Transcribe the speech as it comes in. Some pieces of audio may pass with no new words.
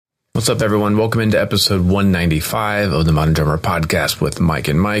What's up, everyone? Welcome into episode 195 of the Modern Drummer Podcast with Mike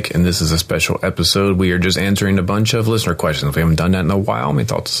and Mike, and this is a special episode. We are just answering a bunch of listener questions. We haven't done that in a while. We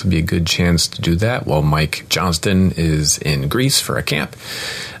thought this would be a good chance to do that while Mike Johnston is in Greece for a camp.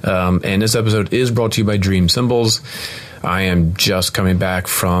 And this episode is brought to you by Dream Cymbals. I am just coming back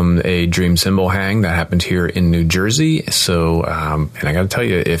from a Dream Cymbal hang that happened here in New Jersey. So, and I got to tell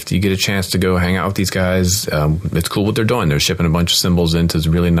you, if you get a chance to go hang out with these guys, it's cool what they're doing. They're shipping a bunch of cymbals into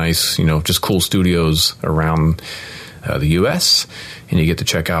really nice, just cool studios around the U.S. And you get to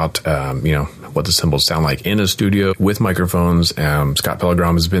check out, what the cymbals sound like in a studio with microphones. Scott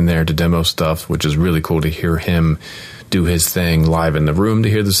Pellegrom has been there to demo stuff, which is really cool to hear him do his thing live in the room to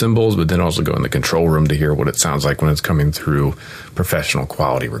hear the cymbals, but then also go in the control room to hear what it sounds like when it's coming through professional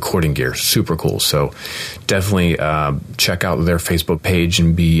quality recording gear. Super cool. So definitely check out their Facebook page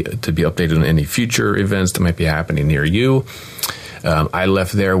and be updated on any future events that might be happening near you. I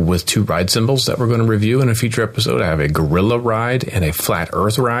left there with 2 ride cymbals that we're going to review in a future episode. I have a Gorilla ride and a Flat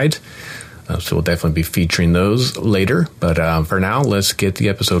Earth ride. So we'll definitely be featuring those later. But for now, let's get the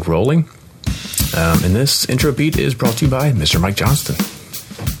episode rolling. And this intro beat is brought to you by Mr. Mike Johnston.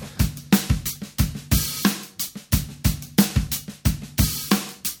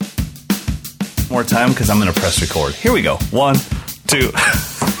 More time because I'm going to press record. Here we go. 1, 2,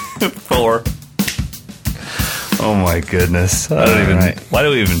 4. Oh my goodness. Why do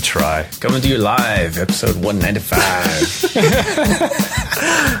we even try? Coming to you live, episode 195.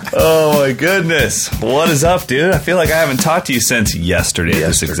 Oh my goodness. What is up, dude? I feel like I haven't talked to you since yesterday. At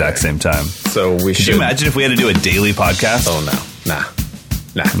this exact same time. So Could you imagine if we had to do a daily podcast? Oh, no. Nah.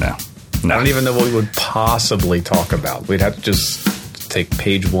 I don't even know what we would possibly talk about. We'd have to just take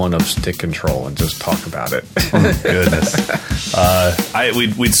page 1 of Stick Control and just talk about it. Oh, goodness.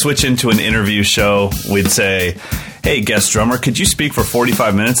 We'd switch into an interview show. We'd say, hey, guest drummer, could you speak for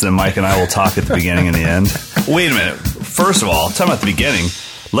 45 minutes? And then Mike and I will talk at the beginning and the end. Wait a minute. First of all, talking about the beginning,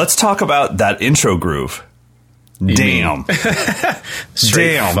 let's talk about that intro groove. Damn.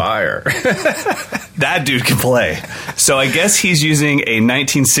 Straight fire. That dude can play. So I guess he's using a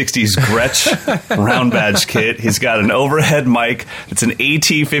 1960s Gretsch round badge kit. He's got an overhead mic. It's an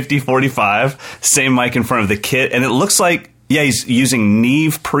AT5045. Same mic in front of the kit. And it looks like, he's using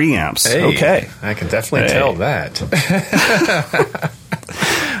Neve preamps. Hey, okay. I can definitely tell that.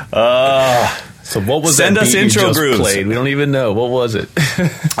 So what was Send that us beat intro you just grooves. played? We don't even know. What was it?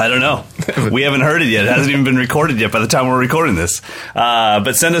 I don't know. We haven't heard it yet. It hasn't even been recorded yet by the time we're recording this.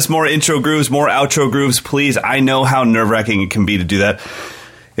 But send us more intro grooves, more outro grooves, please. I know how nerve-wracking it can be to do that.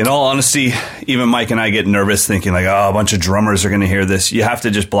 In all honesty, even Mike and I get nervous thinking like, a bunch of drummers are going to hear this. You have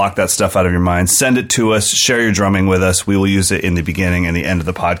to just block that stuff out of your mind. Send it to us. Share your drumming with us. We will use it in the beginning and the end of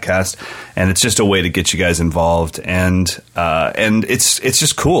the podcast. And it's just a way to get you guys involved. And it's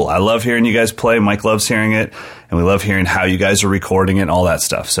just cool. I love hearing you guys play. Mike loves hearing it. And we love hearing how you guys are recording it and all that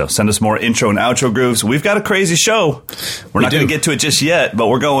stuff. So send us more intro and outro grooves. We've got a crazy show. We're not going to get to it just yet, but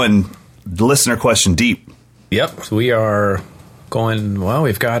we're going listener question deep. Yep. We are going,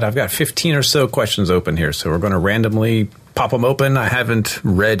 I've got 15 or so questions open here, so we're going to randomly pop them open. I haven't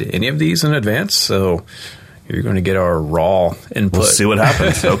read any of these in advance, so you're going to get our raw input. We'll see what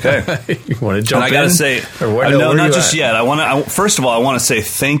happens. Okay. You want to jump in? And I got to say, no, not just yet. First of all, I want to say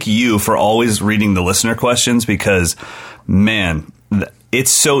thank you for always reading the listener questions because, man,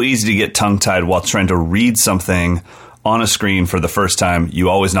 it's so easy to get tongue-tied while trying to read something on a screen for the first time. You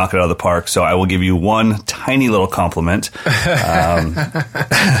always knock it out of the park. So I will give you one tiny little compliment. And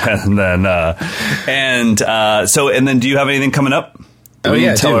then do you have anything coming up?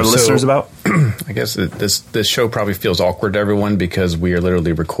 Tell our listeners about? I guess this show probably feels awkward to everyone because we are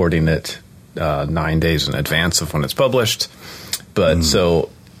literally recording it 9 days in advance of when it's published. But so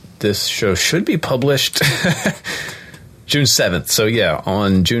this show should be published June 7th. So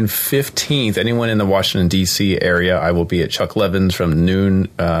on June 15th, anyone in the Washington, D.C. area, I will be at Chuck Levin's from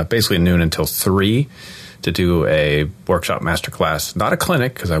basically noon until 3 to do a workshop masterclass. Not a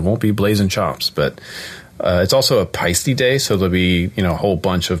clinic because I won't be blazing chops, but it's also a Paiste day. So there'll be, a whole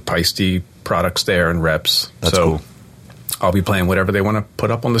bunch of Paiste products there and reps. That's cool. I'll be playing whatever they want to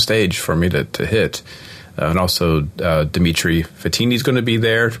put up on the stage for me to hit. And also Dimitri Fattini's going to be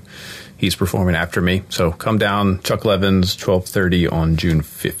there. He's performing after me. So come down, Chuck Levin's, 12:30 on June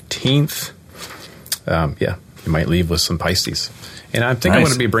 15th. You might leave with some Paistes. And I think I'm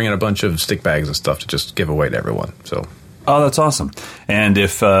going to be bringing a bunch of stick bags and stuff to just give away to everyone. So, oh, that's awesome. And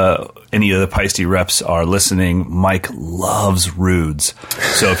if any of the Paiste reps are listening, Mike loves Rudes.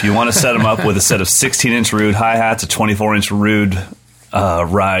 So if you want to set him up with a set of 16-inch Rude hi-hats, a 24-inch Rude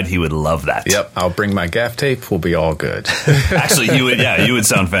ride, he would love that. Yep, I'll bring my gaff tape. We'll be all good. Actually, you would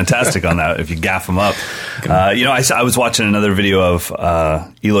sound fantastic on that if you gaff him up. I was watching another video of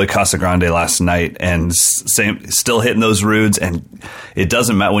Eloy Casagrande last night, and still hitting those rudes, and it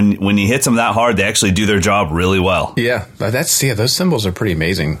doesn't matter when he hits them that hard. They actually do their job really well. Yeah, those cymbals are pretty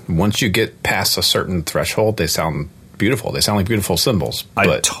amazing. Once you get past a certain threshold, they sound beautiful. They sound like beautiful cymbals.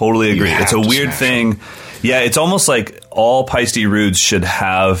 I totally agree. It's a weird thing. Yeah, it's almost like all Paiste Rudes should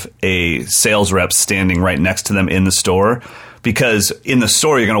have a sales rep standing right next to them in the store, because in the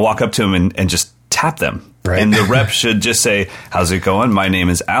store you're going to walk up to them and just tap them. Right. And the rep should just say, "How's it going? My name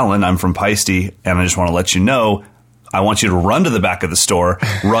is Alan. I'm from Paiste, and I just want to let you know, I want you to run to the back of the store,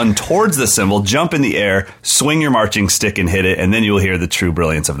 run towards the cymbal, jump in the air, swing your marching stick and hit it, and then you'll hear the true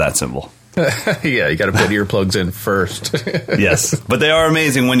brilliance of that cymbal." Yeah, you got to put earplugs in first. Yes, but they are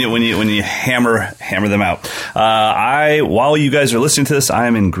amazing when you hammer them out. While you guys are listening to this, I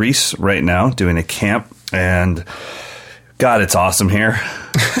am in Greece right now doing a camp, and God, it's awesome here.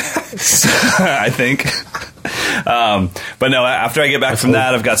 I think. But no, after I get back from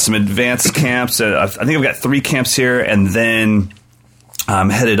that, I've got some advanced camps. I think I've got 3 camps here, and then I'm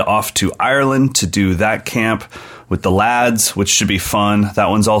headed off to Ireland to do that camp with the lads, which should be fun. That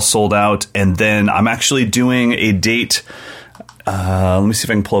one's all sold out. And then I'm actually doing a date. Let me see if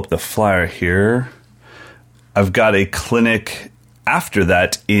I can pull up the flyer here. I've got a clinic after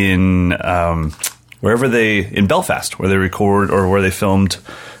that in Belfast, where they record or where they filmed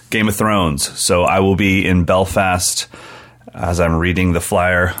Game of Thrones. So I will be in Belfast, as I'm reading the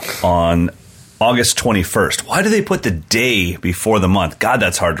flyer, on August 21st. Why do they put the day before the month? God,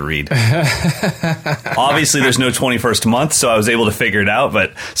 that's hard to read. Obviously, there's no 21st month, so I was able to figure it out.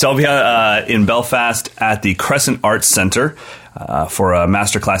 So I'll be in Belfast at the Crescent Arts Centre for a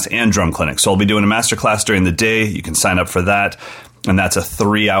masterclass and drum clinic. So I'll be doing a masterclass during the day. You can sign up for that. And that's a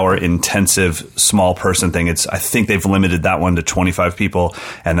 3-hour intensive small person thing. I think they've limited that one to 25 people.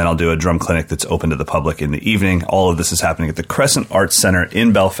 And then I'll do a drum clinic that's open to the public in the evening. All of this is happening at the Crescent Arts Center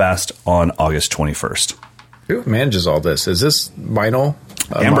in Belfast on August 21st. Who manages all this? Is this vinyl?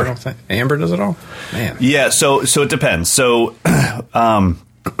 Amber. Amber does it all? Man. Yeah, so it depends. So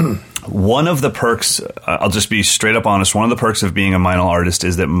one of the perks, I'll just be straight up honest, one of the perks of being a Meinl artist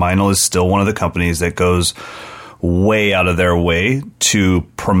is that Meinl is still one of the companies that goes way out of their way to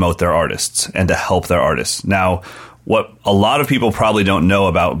promote their artists and to help their artists. Now, what a lot of people probably don't know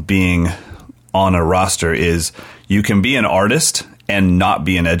about being on a roster is you can be an artist and not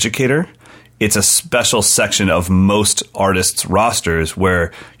be an educator. It's a special section of most artists' rosters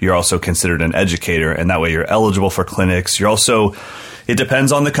where you're also considered an educator, and that way you're eligible for clinics. You're also, it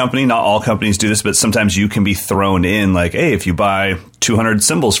depends on the company. Not all companies do this, but sometimes you can be thrown in like, hey, if you buy 200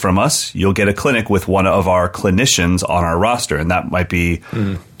 cymbals from us, you'll get a clinic with one of our clinicians on our roster. And that might be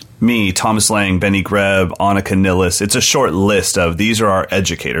me, Thomas Lang, Benny Greb, Annika Nillis. It's a short list of these are our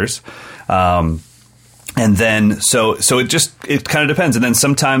educators. And then, so it kind of depends. And then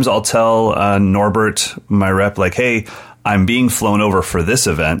sometimes I'll tell Norbert, my rep, like, hey, I'm being flown over for this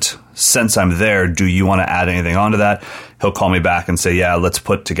event. Since I'm there, do you want to add anything onto that? He'll call me back and say, yeah, let's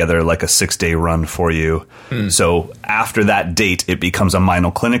put together like a 6-day run for you. So after that date, it becomes a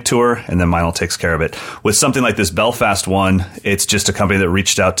Meinl clinic tour, and then Meinl takes care of it. With something like this Belfast one, it's just a company that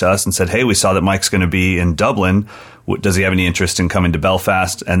reached out to us and said, hey, we saw that Mike's going to be in Dublin. Does he have any interest in coming to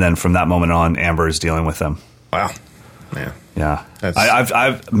Belfast? And then from that moment on, Amber is dealing with them. Wow. Man. Yeah.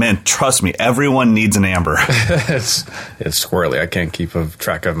 Man, trust me, everyone needs an Amber. It's squirrely. I can't keep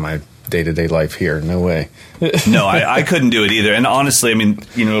track of my day-to-day life here. No way. No, I couldn't do it either. And honestly, I mean,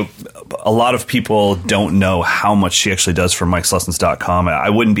 a lot of people don't know how much she actually does for Mike'sLessons.com. I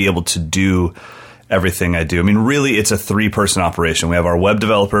wouldn't be able to do everything I do. I mean, really, it's a 3-person operation. We have our web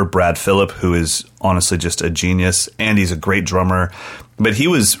developer, Brad Phillip, who is honestly just a genius, and he's a great drummer. But he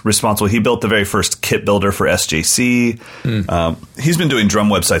was responsible. He built the very first kit builder for SJC. He's been doing drum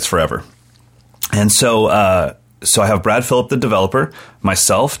websites forever. And so I have Brad Phillip, the developer,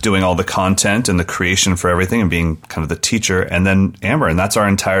 myself doing all the content and the creation for everything and being kind of the teacher, and then Amber, and that's our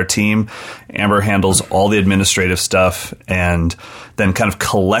entire team. Amber handles all the administrative stuff and then kind of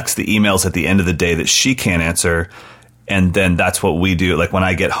collects the emails at the end of the day that she can't answer. And then that's what we do. Like when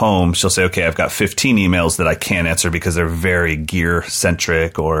I get home, she'll say, okay, I've got 15 emails that I can't answer because they're very gear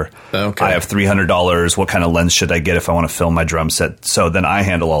centric, or I have $300. What kind of lens should I get if I want to film my drum set? So then I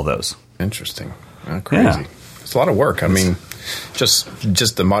handle all those. Interesting. Crazy. Yeah. It's a lot of work. I mean,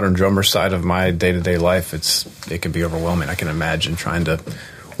 just the modern drummer side of my day-to-day life, it can be overwhelming. I can imagine trying to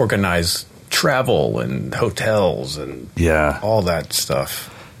organize travel and hotels and all that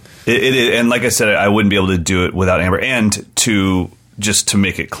stuff. And like I said, I wouldn't be able to do it without Amber. And to just to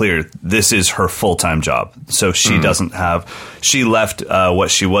make it clear, this is her full-time job. So she she left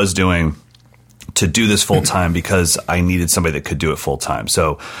what she was doing to do this full-time because I needed somebody that could do it full-time.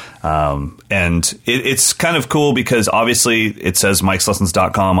 So, and it's kind of cool because obviously it says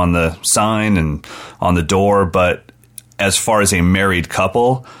Mike'sLessons.com on the sign and on the door, but as far as a married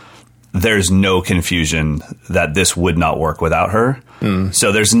couple, there's no confusion that this would not work without her.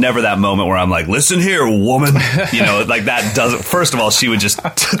 So there's never that moment where I'm like, listen here, woman. Like that doesn't, first of all, she would just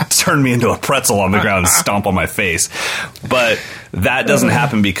turn me into a pretzel on the ground and stomp on my face. But that doesn't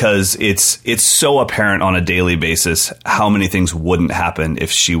happen because it's so apparent on a daily basis how many things wouldn't happen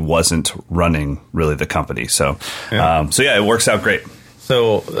if she wasn't running really the company. So, it works out great.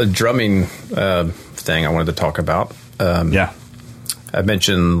 So a drumming thing I wanted to talk about. I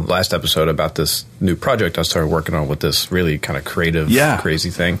mentioned last episode about this new project I started working on with this really kind of creative,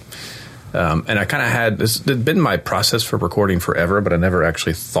 crazy thing. And I kind of had this had been my process for recording forever, but I never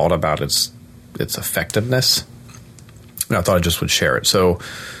actually thought about its effectiveness. And I thought I just would share it. So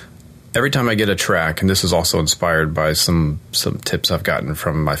every time I get a track, and this is also inspired by some tips I've gotten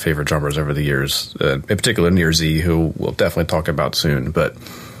from my favorite drummers over the years, in particular Nir Z, who we'll definitely talk about soon. But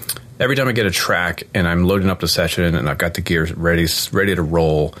every time I get a track and I'm loading up the session and I've got the gear ready to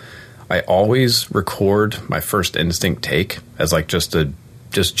roll, I always record my first instinct take as like just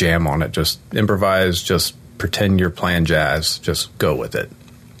jam on it, just improvise, just pretend you're playing jazz, just go with it.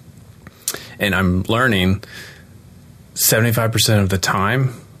 And I'm learning 75% of the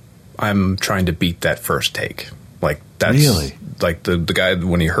time I'm trying to beat that first take. Like that's really like the guy,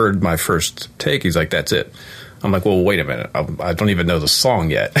 when he heard my first take, he's like, that's it. I'm like, well, wait a minute. I don't even know the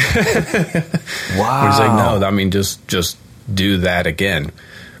song yet. Wow. He's like, no, I mean, just do that again.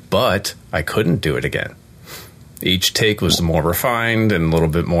 But I couldn't do it again. Each take was more refined and a little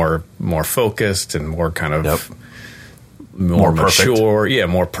bit more focused and more kind of more mature. Yeah,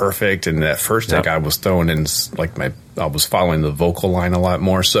 more perfect. And that first take I was throwing in, like I was following the vocal line a lot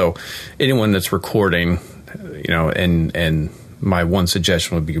more. So anyone that's recording, and my one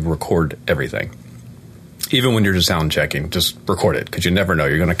suggestion would be record everything. Even when you're just sound checking, just record it because you never know.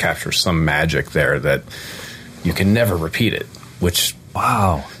 You're going to capture some magic there that you can never repeat it, which,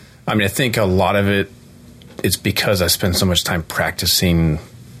 wow. I mean, I think a lot of it's because I spend so much time practicing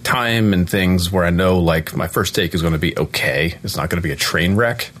time and things where I know, like, my first take is going to be okay. It's not going to be a train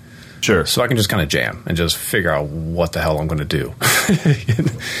wreck. Sure. So I can just kind of jam and just figure out what the hell I'm going to do.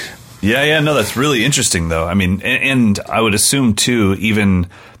 No, that's really interesting, though. I mean, and I would assume, too, even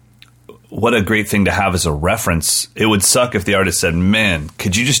what a great thing to have as a reference. It would suck if the artist said, man,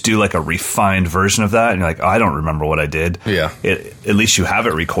 could you just do like a refined version of that? And you're like, oh, I don't remember what I did. Yeah. At least you have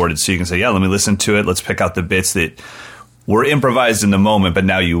it recorded so you can say, yeah, let me listen to it. Let's pick out the bits that were improvised in the moment, but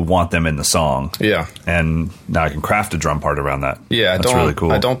now you want them in the song. Yeah. And now I can craft a drum part around that. Yeah. That's really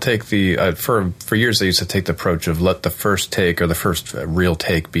cool. I don't take the, for years I used to take the approach of let the first take or the first real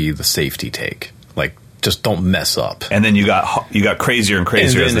take be the safety take. Like, just don't mess up. And then you got crazier and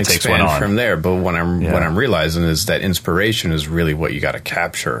crazier as the takes went on from there. But what I'm realizing is that inspiration is really what you got to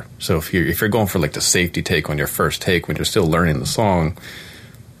capture. So if you're going for like the safety take on your first take when you're still learning the song,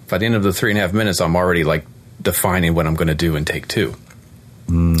 by the end of the 3.5 minutes, I'm already like defining what I'm going to do in take two.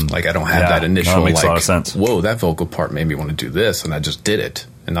 Like I don't have that initial that makes a lot of sense. Whoa, that vocal part made me want to do this, and I just did it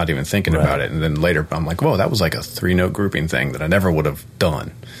and not even thinking about it. And then later I'm like, whoa, that was like a 3-note grouping thing that I never would have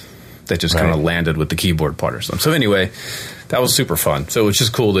done. That just kind of landed with the keyboard part or something. So anyway, that was super fun. So it's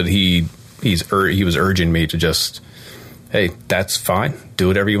just cool that he was urging me to just, hey, that's fine. Do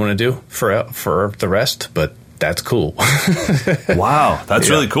whatever you want to do for the rest, but that's cool. Wow, that's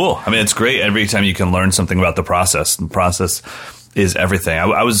really cool. I mean, it's great every time you can learn something about the process. The process is everything.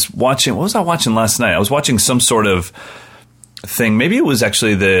 I was watching, what was I watching last night? I was watching some sort of thing. Maybe it was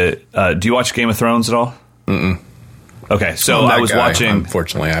actually do you watch Game of Thrones at all? Mm-mm. Okay, so I was watching.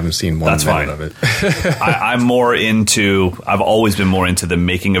 Unfortunately, I haven't seen one minute of it. I'm more into. I've always been more into the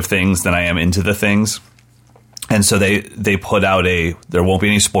making of things than I am into the things. And so they put out there won't be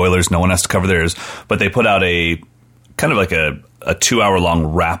any spoilers. No one has to cover theirs, but they put out a kind of like a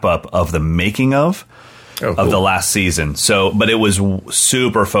 2-hour-long wrap up of the making of the last season. So, but it was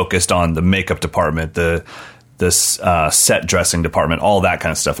super focused on the makeup department, this set dressing department, all that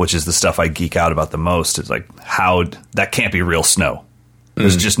kind of stuff, which is the stuff I geek out about the most. It's like, how that can't be real snow.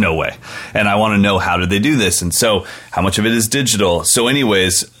 There's just no way. And I want to know, how did they do this? And so how much of it is digital? So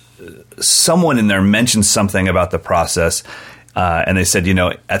anyways, someone in there mentioned something about the process. And they said,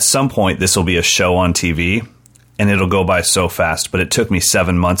 at some point this will be a show on TV and it'll go by so fast. But it took me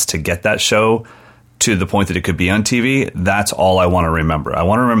 7 months to get that show to the point that it could be on TV. That's all I want to remember. I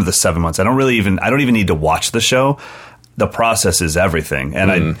want to remember the 7 months. I don't even need to watch the show. the process is everything.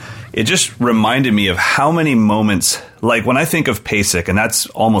 And it just reminded me of how many moments, like when I think of PASIC, and that's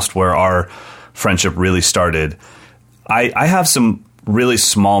almost where our friendship really started, I have some really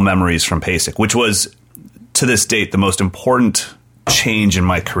small memories from PASIC, which was, to this date, the most important change in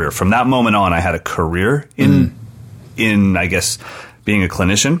my career. From that moment on, I had a career in I guess, being a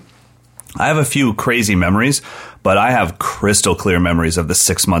clinician. I have a few crazy memories, but I have crystal clear memories of the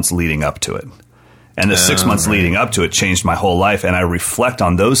 6 months leading up to it. And the 6 months leading up to it changed my whole life. And I reflect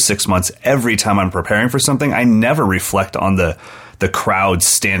on those 6 months every time I'm preparing for something. I never reflect on the crowd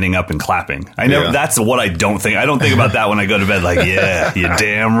standing up and clapping. That's what I don't think. I don't think about that when I go to bed. Like, yeah, you're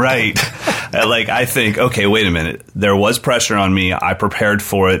damn right. Like, I think, okay, wait a minute. There was pressure on me. I prepared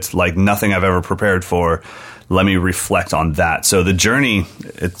for it like nothing I've ever prepared for. Let me reflect on that. So the journey,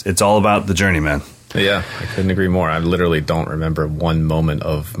 it's all about the journey, man. Yeah, I couldn't agree more. I literally don't remember one moment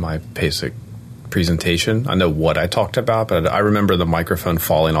of my PASIC presentation. I know what I talked about, but I remember the microphone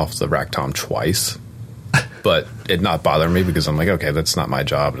falling off the rack tom twice. But it not bothering me because I'm like, okay, that's not my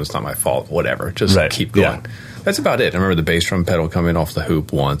job. It's not my fault. Whatever. Just keep going. Yeah. That's about it. I remember the bass drum pedal coming off the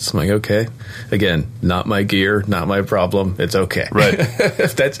hoop once. I'm like, okay. Again, not my gear, not my problem. It's okay. Right.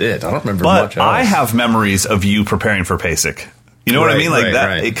 That's it. I don't remember much else. I have memories of you preparing for PASIC. You know what I mean? Like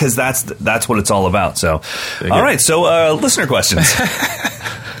that, because that's what it's all about. So, all right. So, listener questions.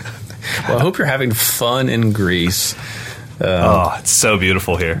 Well, I hope you're having fun in Greece. It's so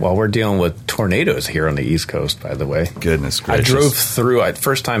beautiful here. Well, we're dealing with tornadoes here on the East Coast, by the way. Goodness gracious. I drove through,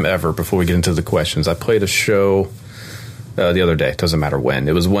 first time ever, before we get into the questions, I played a show the other day. It doesn't matter when.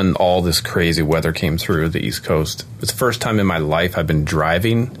 It was when all this crazy weather came through the East Coast. It's the first time in my life I've been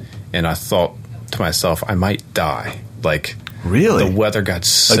driving, and I thought to myself, I might die. Like, really? The weather got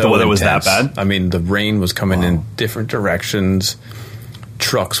so Like the weather intense. Was that bad? I mean, the rain was coming in different directions.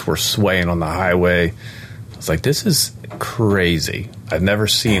 Trucks were swaying on the highway. I was like, this is crazy. I've never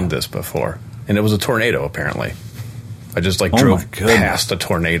seen this before. And it was a tornado, apparently. I just drove past a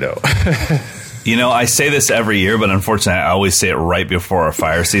tornado. You know, I say this every year, but unfortunately I always say it right before our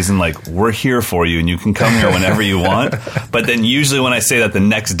fire season. Like, we're here for you and you can come here whenever you want. But then usually when I say that, the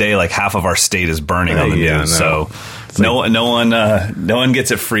next day, like half of our state is burning on the news. No. So no one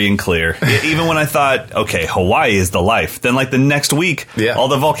gets it free and clear. Even when I thought, okay, Hawaii is the life, then like the next week, all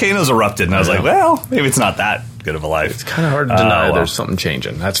the volcanoes erupted, and I was like, well, maybe it's not that good of a life. It's kind of hard to deny there's something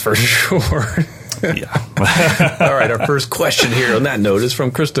changing. That's for sure. Yeah. All right, our first question here on that note is from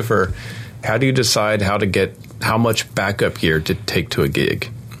Christopher. How do you decide how much backup gear to take to a gig?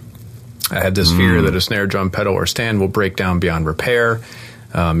 I had this fear that a snare drum pedal or stand will break down beyond repair.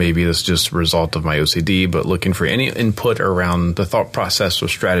 Maybe this is just a result of my OCD, but looking for any input around the thought process or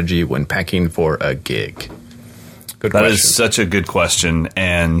strategy when packing for a gig. Good question. That is such a good question,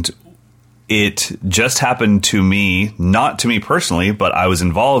 and it just happened to me, not to me personally, but I was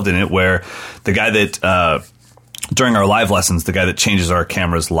involved in it, where the guy that, during our live lessons, the guy that changes our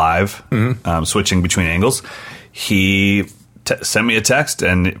cameras live, switching between angles, he sent me a text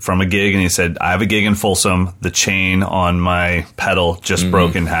from a gig, and he said, I have a gig in Folsom. The chain on my pedal just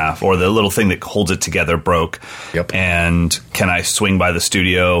broke in half, or the little thing that holds it together broke. Yep. And can I swing by the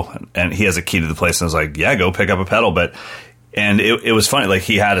studio? And he has a key to the place. And I was like, yeah, go pick up a pedal. And it was funny. Like,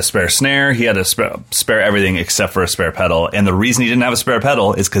 he had a spare snare. He had a spare everything except for a spare pedal. And the reason he didn't have a spare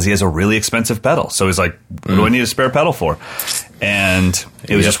pedal is because he has a really expensive pedal. So he's like, what do I need a spare pedal for? And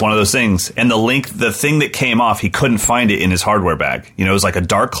it was just one of those things. And the thing that came off, he couldn't find it in his hardware bag. You know, it was like a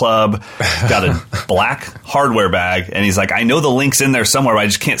dark club, got a black hardware bag. And he's like, I know the link's in there somewhere, but I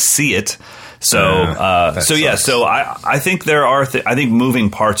just can't see it. So I think there are, I think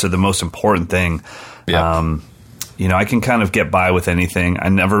moving parts are the most important thing. Yeah. You know, I can kind of get by with anything. I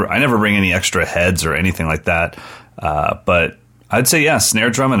never bring any extra heads or anything like that. But I'd say, snare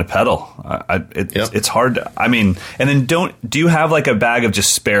drum and a pedal. It's hard. I mean, and then do you have like a bag of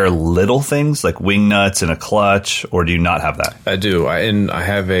just spare little things like wing nuts and a clutch, or do you not have that? I do. I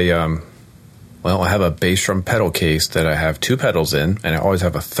have I have a bass drum pedal case that I have 2 pedals in, and I always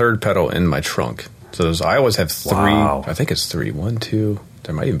have a third pedal in my trunk. So I always have 3. Wow. I think it's 3. 1, 2.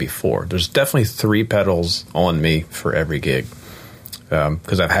 There might even be 4. There's definitely 3 pedals on me for every gig.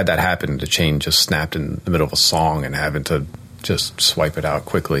 Because I've had that happen. The chain just snapped in the middle of a song and having to just swipe it out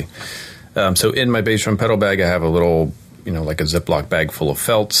quickly. So in my bass drum pedal bag, I have a little, like a Ziploc bag full of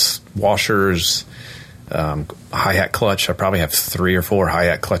felts, washers, hi-hat clutch. I probably have 3 or 4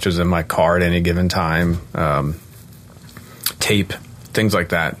 hi-hat clutches in my car at any given time. Tape, things like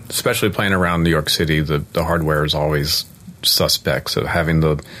that. Especially playing around New York City, the hardware is always suspect, so having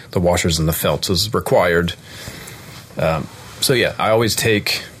the washers and the felts is required. I always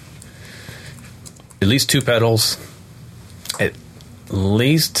take at least 2 pedals, At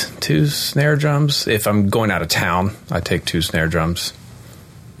least 2 snare drums. If I'm going out of town, I take 2 snare drums.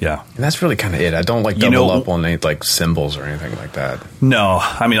 Yeah. And that's really kind of it. I don't like double up on any like cymbals or anything like that. No.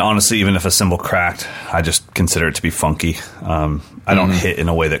 I mean, honestly, even if a cymbal cracked, I just consider it to be funky. I don't hit in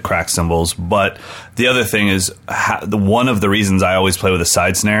a way that cracks cymbals. But the other thing is, one of the reasons I always play with a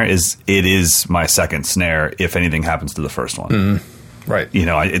side snare is it is my second snare if anything happens to the first one. Mm-hmm. Right. You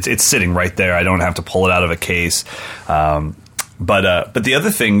know, it's sitting right there. I don't have to pull it out of a case. But the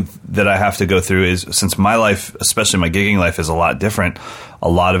other thing that I have to go through is, since my life, especially my gigging life, is a lot different, a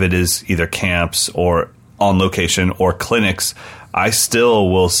lot of it is either camps or on location or clinics. I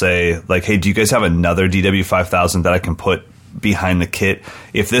still will say, like, hey, do you guys have another DW5000 that I can put behind the kit?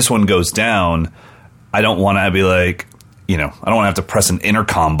 If this one goes down, I don't want to be like, I don't want to have to press an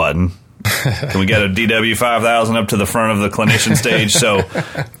intercom button. Can we get a DW5000 up to the front of the clinician stage? So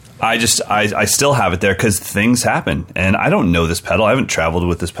I still have it there because things happen. And I don't know this pedal. I haven't traveled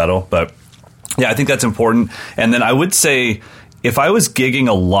with this pedal. But, yeah, I think that's important. And then I would say, if I was gigging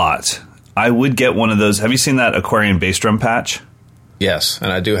a lot, I would get one of those. Have you seen that Aquarian bass drum patch? Yes,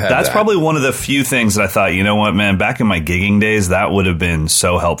 and I do have That's that. probably one of the few things that I thought, you know what, man, back in my gigging days, that would have been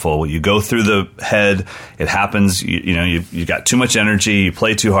so helpful. You go through the head, it happens, you got too much energy, you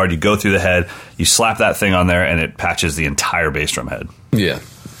play too hard, you go through the head, you slap that thing on there, and it patches the entire bass drum head. Yeah.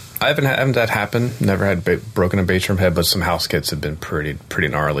 I haven't had that happen. Never had broken a bass drum head, but some house kits have been pretty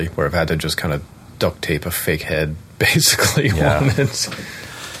gnarly, where I've had to just kind of duct tape a fake head, basically. Yeah.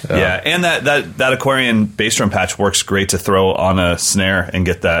 Yeah, and that Aquarian bass drum patch works great to throw on a snare and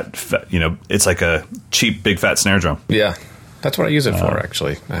get that, it's like a cheap big fat snare drum. Yeah, that's what I use it for,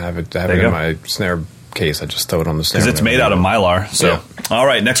 actually. I have it in my snare case. I just throw it on the snare. Because it's made out of Mylar. So, yeah. All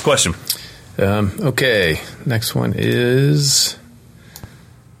right, next question. Okay, next one is...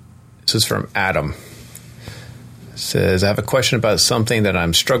 This is from Adam. It says, I have a question about something that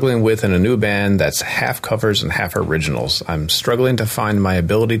I'm struggling with in a new band that's half covers and half originals. I'm struggling to find my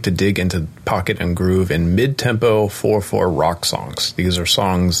ability to dig into pocket and groove in mid-tempo 4/4 rock songs. These are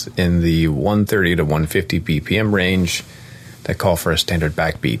songs in the 130 to 150 BPM range that call for a standard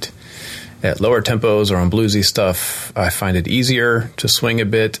backbeat. At lower tempos or on bluesy stuff, I find it easier to swing a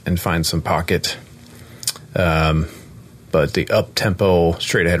bit and find some pocket. But the up-tempo,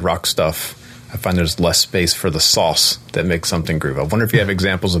 straight-ahead rock stuff, I find there's less space for the sauce that makes something groove. I wonder if you have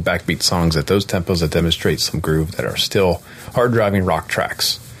examples of backbeat songs at those tempos that demonstrate some groove that are still hard-driving rock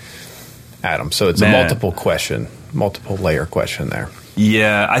tracks. Adam, so it's a multiple layer question there.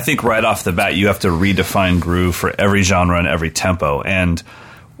 Yeah, I think right off the bat you have to redefine groove for every genre and every tempo. And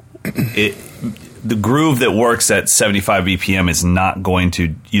the groove that works at 75 BPM is not going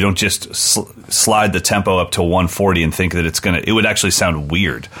to, you don't just slide the tempo up to 140 and think that it would actually sound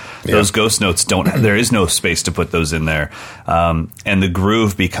weird. Yeah. Those ghost notes there is no space to put those in there. And the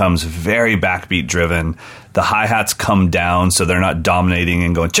groove becomes very backbeat driven. The hi-hats come down so they're not dominating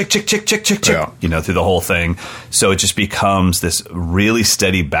and going chick, chick, chick, chick, chick, chick, through the whole thing. So it just becomes this really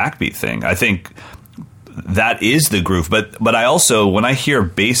steady backbeat thing. I think that is the groove. But I also, when I hear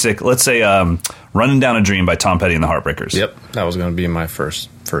basic, let's say Running Down a Dream by Tom Petty and the Heartbreakers. Yep, that was going to be my first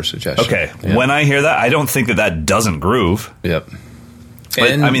suggestion. Okay, yep. When I hear that, I don't think that doesn't groove. Yep.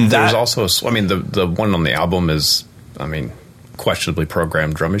 But, and there's also, the one on the album is, questionably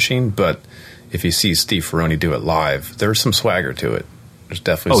programmed drum machine, but if you see Steve Ferrone do it live, there's some swagger to it. There's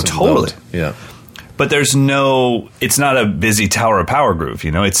definitely some totally. Load. Yeah. But it's not a busy Tower of Power groove,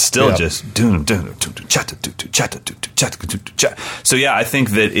 it's still just so yeah, I think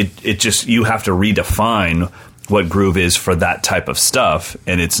that it just, you have to redefine what groove is for that type of stuff,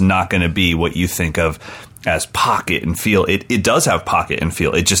 and it's not going to be what you think of as pocket and feel. It does have pocket and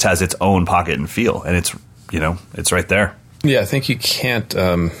feel. It just has its own pocket and feel, and it's right there. Yeah, I think you can't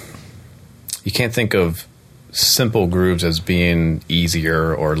think of simple grooves as being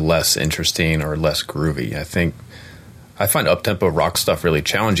easier or less interesting or less groovy. I find up-tempo rock stuff really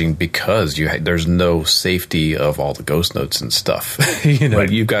challenging because there's no safety of all the ghost notes and stuff.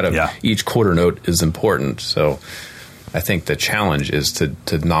 Right. You've got to, each quarter note is important. So I think the challenge is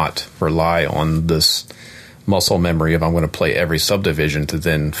to not rely on this muscle memory of I'm going to play every subdivision to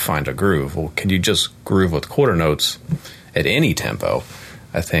then find a groove. Well, can you just groove with quarter notes at any tempo?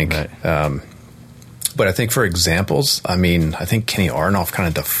 I think, right. But I think for examples, I think Kenny Aronoff kind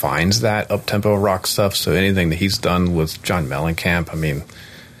of defines that up-tempo rock stuff. So anything that he's done with John Mellencamp,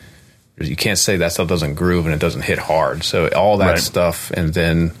 you can't say that stuff doesn't groove and it doesn't hit hard. So all that stuff, and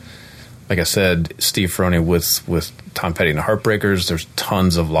then, like I said, Steve Ferrone with Tom Petty and the Heartbreakers, there's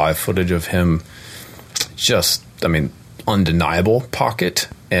tons of live footage of him. Just, undeniable pocket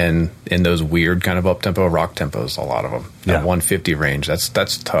and in those weird kind of up-tempo rock tempos, a lot of them. That 150 range, that's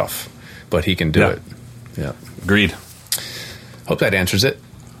tough, but he can do it. Yeah. Agreed. Hope that answers it.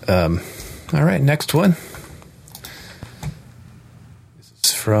 All right, next one. This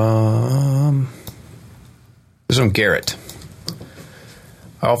is from Garrett.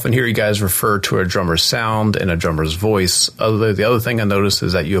 I often hear you guys refer to a drummer's sound and a drummer's voice. The other thing I notice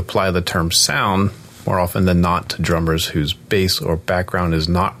is that you apply the term sound more often than not to drummers whose bass or background is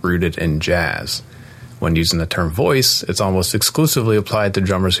not rooted in jazz. When using the term voice, it's almost exclusively applied to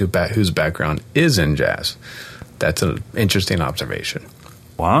drummers whose background is in jazz. That's an interesting observation.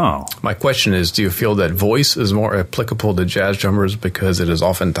 Wow. My question is, do you feel that voice is more applicable to jazz drummers because it is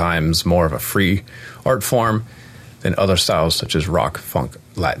oftentimes more of a free art form than other styles such as rock, funk,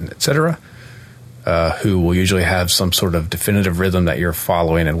 Latin, etc., who will usually have some sort of definitive rhythm that you're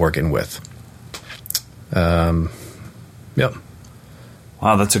following and working with? Yep.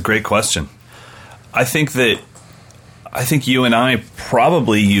 Wow, that's a great question. I think you and I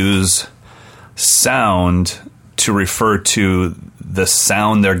probably use sound to refer to the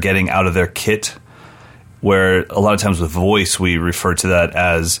sound they're getting out of their kit, where a lot of times with voice we refer to that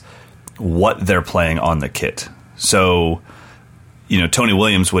as what they're playing on the kit. So, Tony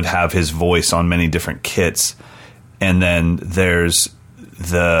Williams would have his voice on many different kits, and then there's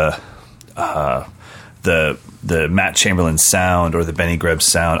the Matt Chamberlain sound or the Benny Greb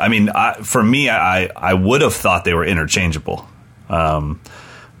sound. I mean, for me, I would have thought they were interchangeable, but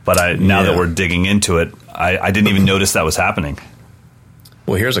now that we're digging into it, I didn't even notice that was happening.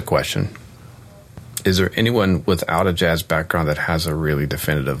 Well, here's a question. Is there anyone without a jazz background that has a really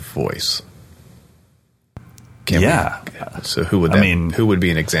definitive voice? So who would who would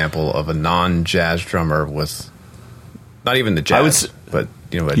be an example of a non-jazz drummer with not even the jazz, but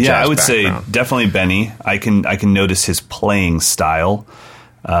a jazz I would background? say definitely Benny. I can notice his playing style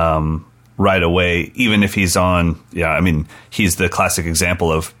right away, even if he's on. He's the classic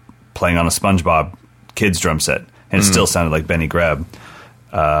example of playing on a SpongeBob kids drum set, and it still sounded like Benny Greb.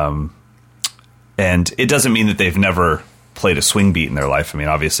 And it doesn't mean that they've never played a swing beat in their life. I mean,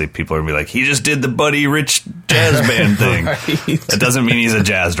 obviously people are going to be like, he just did the Buddy Rich jazz band thing. Right. That doesn't mean he's a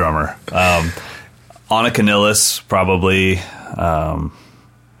jazz drummer. Anna Canillas, probably.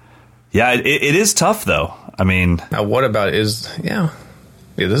 It is tough, though. I mean... Now, what about this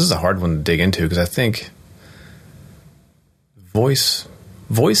is a hard one to dig into, because I think voice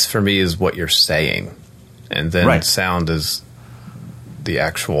for me is what you're saying, and then sound is the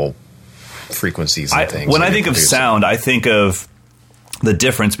actual frequencies and things. When I think of sound, I think of the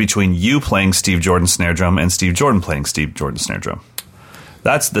difference between you playing Steve Jordan snare drum and Steve Jordan playing Steve Jordan snare drum.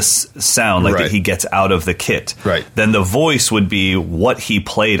 That's the sound that he gets out of the kit. Right. Then the voice would be what he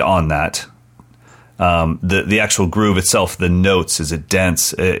played on that. The actual groove itself, the notes, is it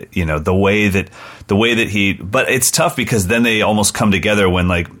dense? The way that he. But it's tough because then they almost come together when,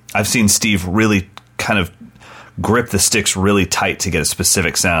 like, I've seen Steve really kind of grip the sticks really tight to get a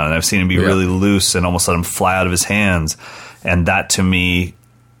specific sound, and I've seen him be really loose and almost let him fly out of his hands. And that, to me,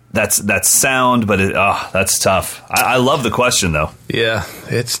 that's sound, but that's tough. I love the question, though. Yeah,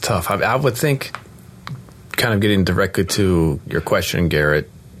 it's tough. I would think, kind of getting directly to your question, Garrett,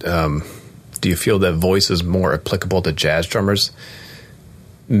 do you feel that voice is more applicable to jazz drummers?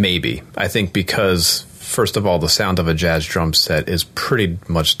 Maybe. I think because, first of all, the sound of a jazz drum set is pretty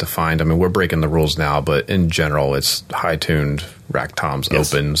much defined. I mean, we're breaking the rules now, but in general, it's high-tuned, rack toms,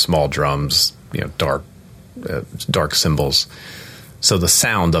 open, small drums, dark cymbals. So the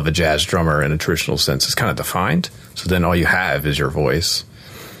sound of a jazz drummer in a traditional sense is kind of defined. So then all you have is your voice.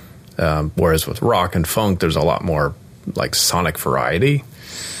 Whereas with rock and funk, there's a lot more like sonic variety.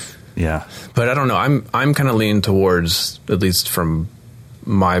 Yeah. But I don't know. I'm kind of leaning towards, at least from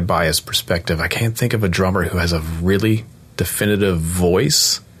my biased perspective, I can't think of a drummer who has a really definitive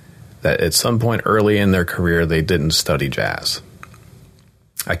voice that at some point early in their career they didn't study jazz.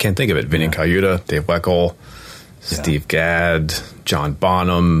 I can't think of it. Vinny Colaiuta, Dave Weckl, Steve Gadd, John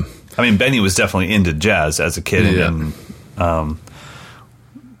Bonham. I mean, Benny was definitely into jazz as a kid. Yeah. And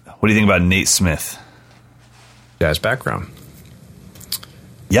what do you think about Nate Smith? Jazz background.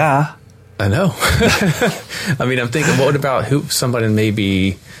 Yeah. I know. I mean, I'm thinking, what about somebody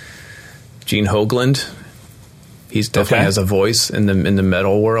maybe Gene Hogland? He's definitely has a voice in the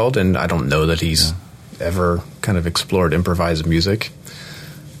metal world, and I don't know that he's ever kind of explored improvised music.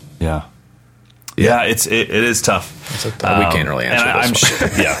 Yeah. Yeah, it is tough. We can't really answer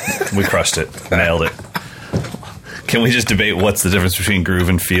this one. We crushed it. Nailed it. Can we just debate what's the difference between groove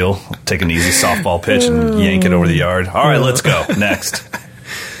and feel? Take an easy softball pitch and yank it over the yard. All right, let's go. Next.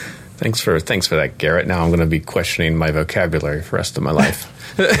 Thanks for that, Garrett. Now I'm going to be questioning my vocabulary for the rest of my life.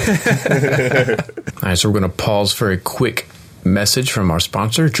 All right, so we're going to pause for a quick message from our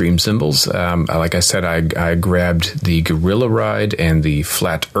sponsor, Dream Cymbals. Like I said, I grabbed the Gorilla Ride and the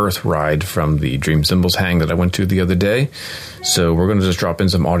Flat Earth Ride from the Dream Cymbals hang that I went to the other day. So we're going to just drop in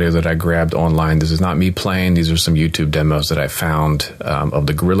some audio that I grabbed online. This is not me playing. These are some YouTube demos that I found of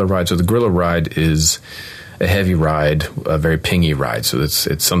the Gorilla Ride. So the Gorilla Ride is a heavy ride, a very pingy ride. So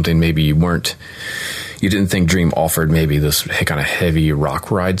it's something maybe you didn't think Dream offered, maybe this kind of heavy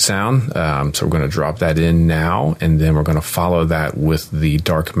rock ride sound. So we're going to drop that in now, and then we're going to follow that with the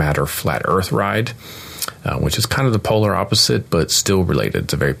Dark Matter Flat Earth Ride, which is kind of the polar opposite, but still related.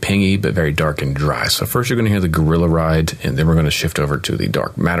 It's a very pingy, but very dark and dry. So first you're going to hear the Gorilla Ride, and then we're going to shift over to the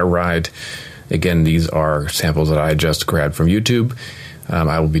Dark Matter Ride. Again, these are samples that I just grabbed from YouTube.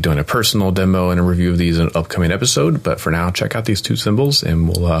 I will be doing a personal demo and a review of these in an upcoming episode, but for now, check out these two cymbals, and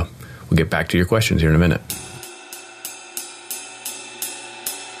we'll get back to your questions here in a minute.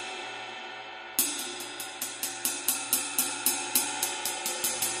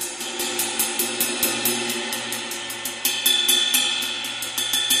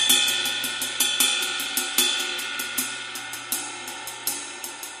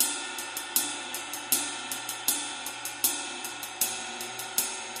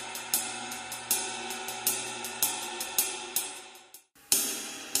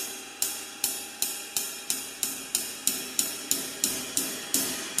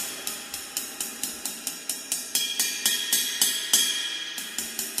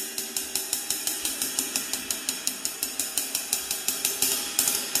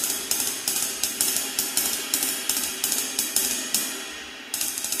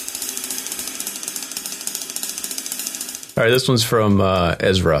 All right, this one's from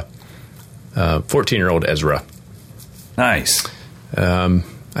Ezra, 14-year-old Ezra. Nice. I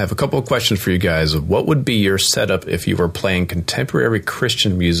have a couple of questions for you guys. What would be your setup if you were playing contemporary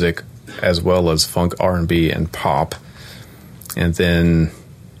Christian music as well as funk, R&B, and pop? And then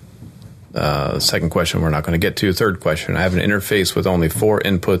second question we're not going to get to. Third question, I have an interface with only 4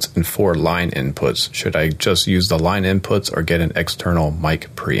 inputs and 4 line inputs. Should I just use the line inputs or get an external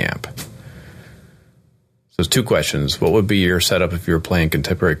mic preamp? So 2 questions. What would be your setup if you were playing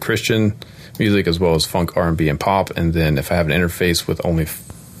contemporary Christian music as well as funk, R&B, and pop? And then if I have an interface with only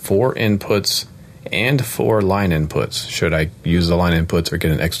 4 inputs and 4 line inputs, should I use the line inputs or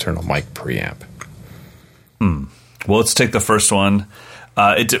get an external mic preamp? Well, let's take the first one.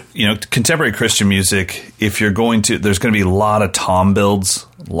 Contemporary Christian music, if you're going to, there's going to be a lot of tom builds.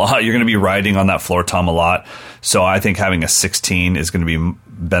 You're going to be riding on that floor tom a lot. So I think having a 16 is going to be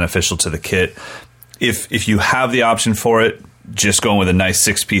beneficial to the kit. If you have the option for it, just going with a nice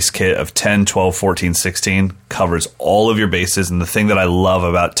 6-piece kit of 10, 12, 14, 16 covers all of your bases. And the thing that I love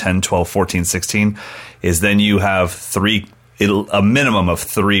about 10, 12, 14, 16 is then you have a minimum of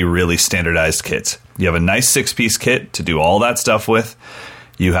 3 really standardized kits. You have a nice 6-piece kit to do all that stuff with.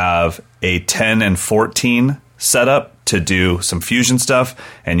 You have a 10 and 14 setup to do some fusion stuff,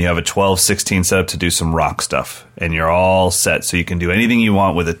 and you have a 12, 16 setup to do some rock stuff. And you're all set. So you can do anything you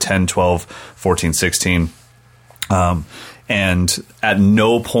want with a 10, 12, 14, 16. And at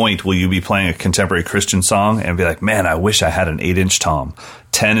no point will you be playing a contemporary Christian song and be like, man, I wish I had an 8-inch tom.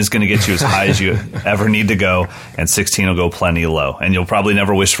 10 is going to get you as high as you ever need to go, and 16 will go plenty low. And you'll probably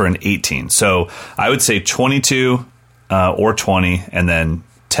never wish for an 18. So I would say 22 or 20, and then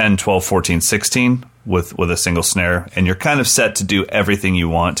 10, 12, 14, 16 with a single snare, and you're kind of set to do everything you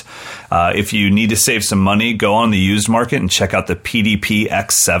want. If you need to save some money, go on the used market and check out the PDP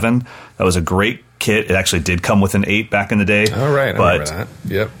X7. That was a great kit. It actually did come with an 8 back in the day. All right, I remember that.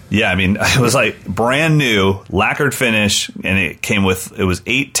 Yep. Yeah, I mean, it was like brand new, lacquered finish, and it was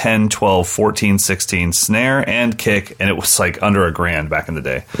 8, 10, 12, 14, 16 snare and kick, and it was like under $1,000 back in the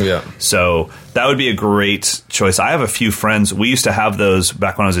day. Yeah. So that would be a great choice. I have a few friends. We used to have those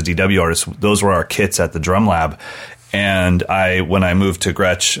back when I was a DW artist. Those were our kits at the drum lab. And when I moved to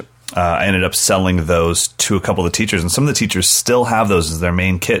Gretsch, I ended up selling those to a couple of the teachers, and some of the teachers still have those as their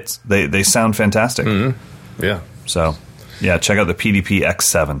main kits. They sound fantastic. Mm-hmm. Yeah. So, yeah, check out the PDP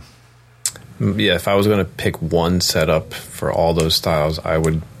X7. Yeah, if I was going to pick one setup for all those styles, I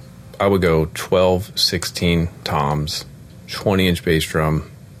would go 12, 16 toms, 20-inch bass drum,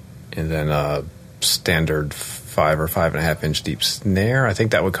 and then a standard 5 or 5.5 inch deep snare. I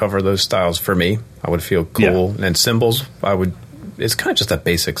think that would cover those styles for me. I would feel cool. Yeah. And then cymbals, it's kind of just a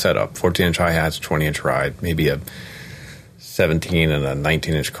basic setup. 14-inch hi-hats, 20-inch ride, maybe a 17 and a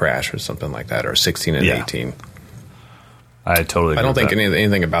 19-inch crash or something like that, or a 16 and 18. I totally agree. I don't think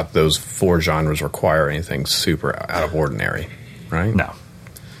anything about those 4 genres require anything super out of ordinary, right? No.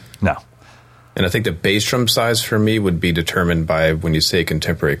 No. And I think the bass drum size for me would be determined by when you say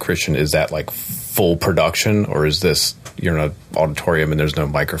contemporary Christian, is that like full production, or is this you're in an auditorium and there's no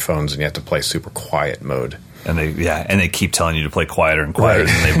microphones and you have to play super quiet mode? And they keep telling you to play quieter and quieter,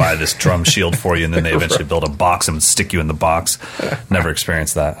 right. And they buy this drum shield for you, and then they eventually build a box and stick you in the box. Never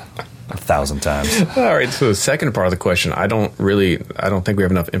experienced that 1,000 times. All right, so the second part of the question, I don't think we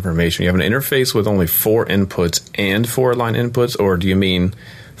have enough information. You have an interface with only 4 inputs and 4 line inputs, or do you mean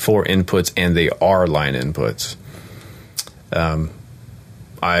 4 inputs and they are line inputs?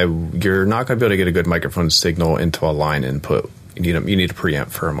 You're not going to be able to get a good microphone signal into a line input. You need a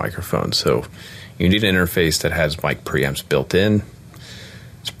preamp for a microphone, so you need an interface that has mic preamps built in.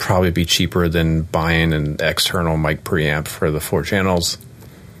 It's probably be cheaper than buying an external mic preamp for the 4 channels.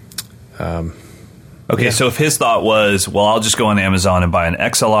 Okay, so if his thought was, well, I'll just go on Amazon and buy an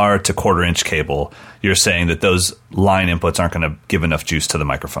XLR to 1/4-inch cable, you're saying that those line inputs aren't going to give enough juice to the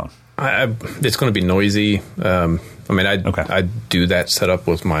microphone. It's going to be noisy. I do that setup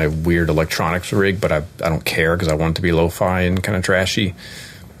with my weird electronics rig, but I don't care because I want it to be lo-fi and kind of trashy.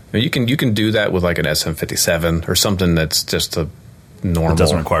 You can do that with like an SM57 or something that's just a normal. It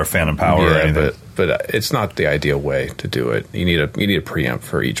doesn't require phantom power or anything. But it's not the ideal way to do it. You need a preamp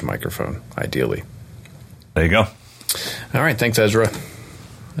for each microphone, ideally. There you go. All right, thanks, Ezra.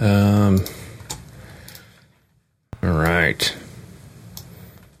 All right.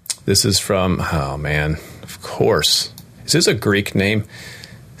 This is from, oh man, of course. Is this a Greek name?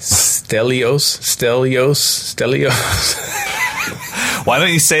 Stelios. Why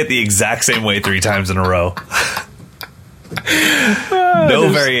don't you say it the exact same way 3 times in a row? No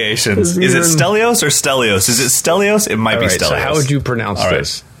variations. Is it Stelios or Stelios? Is it Stelios? It might be Stelios. So how would you pronounce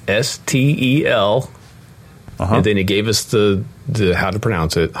this? STEL. And then he gave us the how to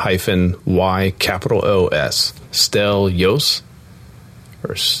pronounce it, -YOS. Stelios?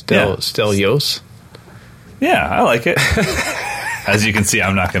 Or Stelios? Yeah, I like it. As you can see,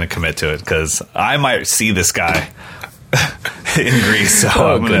 I'm not going to commit to it because I might see this guy in Greece.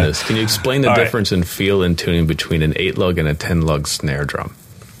 So goodness. Can you explain the difference in feel and tuning between an 8-lug and a 10-lug snare drum?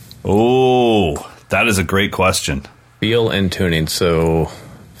 Oh, that is a great question. Feel and tuning. So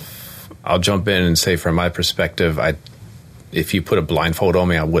I'll jump in and say from my perspective, if you put a blindfold on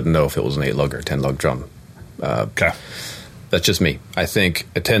me, I wouldn't know if it was an 8-lug or a 10-lug drum. Okay. That's just me. I think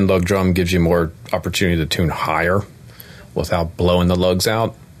a 10-lug drum gives you more opportunity to tune higher without blowing the lugs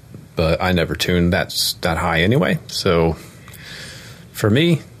out. But I never tune that high anyway. So for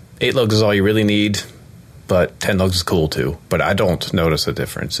me, 8 lugs is all you really need, but 10 lugs is cool too. But I don't notice a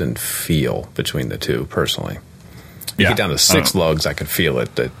difference in feel between the two personally. You get down to 6 lugs, I can feel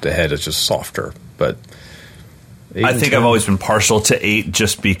it. The head is just softer. But I think I've always been partial to 8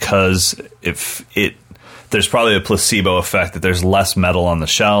 just because there's probably a placebo effect that there's less metal on the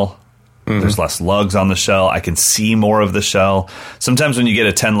shell. There's less lugs on the shell. I can see more of the shell. Sometimes when you get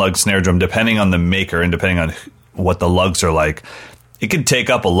a 10-lug snare drum, depending on the maker and depending on what the lugs are like, it can take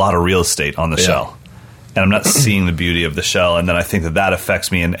up a lot of real estate on the shell. And I'm not seeing the beauty of the shell. And then I think that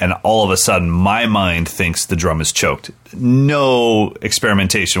affects me. And all of a sudden, my mind thinks the drum is choked. No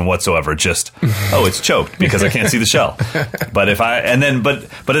experimentation whatsoever. Just, it's choked because I can't see the shell. But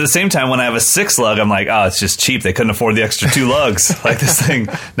but at the same time, when I have a 6-lug, I'm like, it's just cheap. They couldn't afford the extra 2 lugs. Like this thing,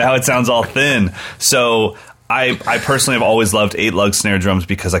 now it sounds all thin. So I personally have always loved 8-lug snare drums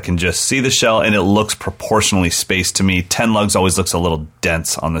because I can just see the shell and it looks proportionally spaced to me. 10 lugs always looks a little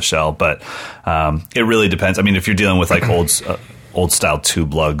dense on the shell, but it really depends. I mean, if you're dealing with like old style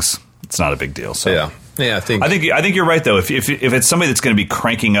tube lugs, it's not a big deal. So yeah, I think you're right though. If it's somebody that's going to be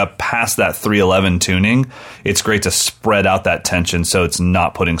cranking up past that 311 tuning, it's great to spread out that tension so it's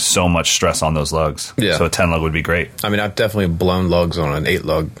not putting so much stress on those lugs. Yeah. So a 10 lug would be great. I mean, I've definitely blown lugs on an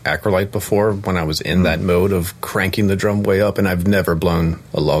 8-lug Acrolite before when I was in that mode of cranking the drum way up, and I've never blown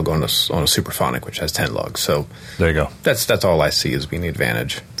a lug on a Superphonic which has 10 lugs. So there you go. That's all I see as being the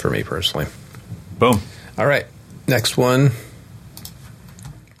advantage for me personally. Boom. All right, next one.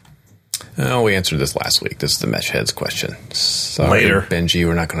 Oh, we answered this last week. This is the Mesh Heads question. Sorry, Later. Benji,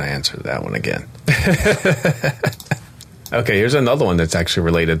 we're not going to answer that one again. Okay, here's another one that's actually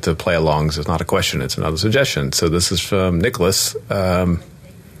related to play-alongs. It's not a question, it's another suggestion. So this is from Nicholas.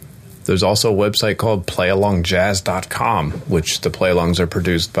 There's also a website called playalongjazz.com, which the play-alongs are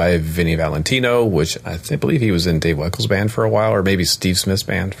produced by Vinny Valentino, which I believe he was in Dave Weckl band for a while, or maybe Steve Smith's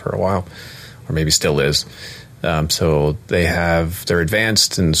band for a while, or maybe still is. So they're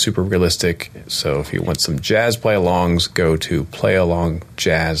advanced and super realistic. So if you want some jazz play-alongs, go to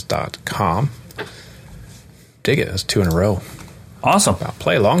playalongjazz.com. Dig it. That's 2 in a row. Awesome. About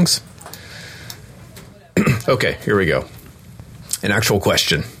play-alongs. Okay, here we go. An actual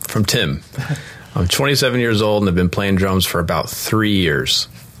question From Tim. I'm 27 years old and have been playing drums for about 3 years.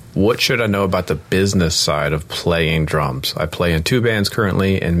 What should I know about the business side of playing drums? I play in 2 bands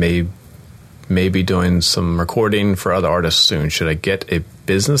currently and may be doing some recording for other artists soon. Should I get a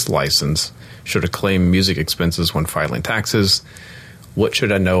business license? Should I claim music expenses when filing taxes? What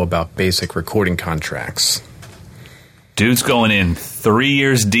should I know about basic recording contracts? Dude's going in 3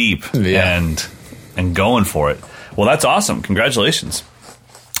 years deep and going for it. Well, that's awesome. Congratulations.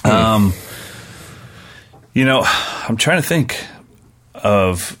 You know, I'm trying to think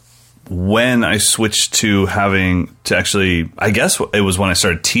of when I switched to having to actually, I guess it was when I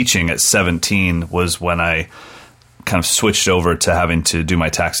started teaching at 17 was when I kind of switched over to having to do my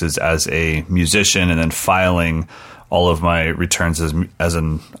taxes as a musician and then filing all of my returns as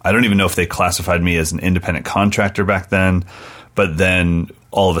an, I don't even know if they classified me as an independent contractor back then, but then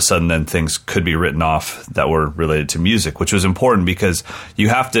all of a sudden then things could be written off that were related to music, which was important because you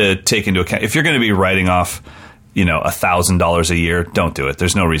have to take into account, if you're going to be writing off, you know, $1,000 a year, don't do it.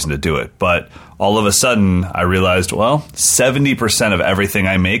 There's no reason to do it. But all of a sudden I realized, well, 70% of everything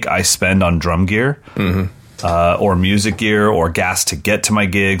I make, I spend on drum gear. Or music gear or gas to get to my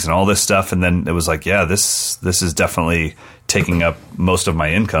gigs and all this stuff. And then it was like, yeah, this is definitely taking up most of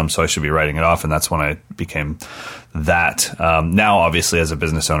my income, so I should be writing it off. And that's when I became that. Now, obviously, as a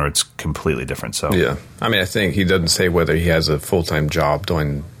business owner, it's completely different. So yeah. I mean, I think he doesn't say whether he has a full-time job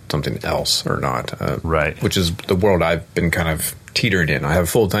doing something else or not. Right. Which is the world I've been kind of teetered in. I have a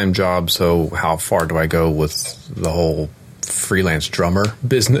full-time job, so how far do I go with the whole freelance drummer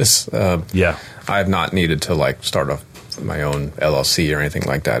business? Yeah. I have not needed to like start my own LLC or anything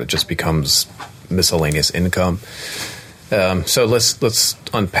like that. It just becomes miscellaneous income. So let's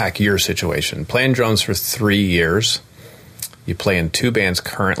unpack your situation. Playing drums for 3 years. You play in 2 bands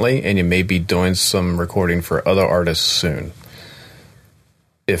currently, and you may be doing some recording for other artists soon.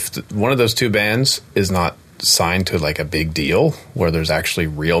 If one of those 2 bands is not signed to like a big deal where there's actually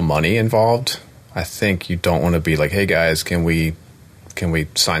real money involved, I think you don't want to be like, hey guys, can we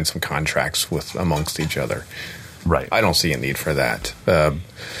sign some contracts amongst each other? Right. I don't see a need for that.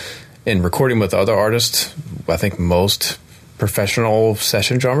 In recording with other artists, I think most professional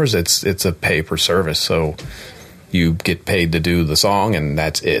session drummers, it's a pay per service. So you get paid to do the song, and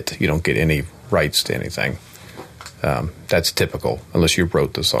that's it. You don't get any rights to anything. That's typical, unless you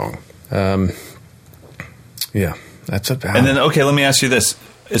wrote the song. Yeah, that's about. And then, okay, let me ask you this: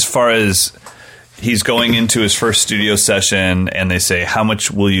 as far as he's going into his first studio session and they say, how much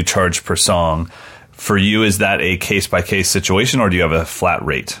will you charge per song? For you, is that a case-by-case situation, or do you have a flat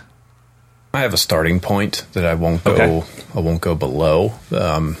rate? I have a starting point that I won't go below.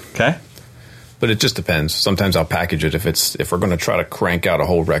 Okay. But it just depends. Sometimes I'll package it. If we're going to try to crank out a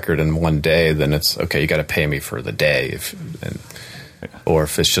whole record in one day, then it's okay. You got to pay me for the day. Or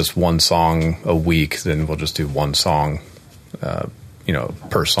if it's just one song a week, then we'll just do one song,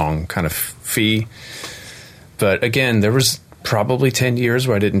 per song kind of fee. But again, there was probably 10 years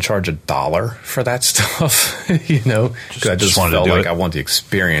where I didn't charge $1 for that stuff, because I just felt like I want the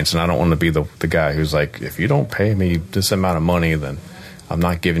experience, and I don't want to be the guy who's like, if you don't pay me this amount of money, then I'm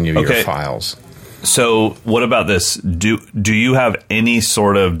not giving you your files. So what about this? Do you have any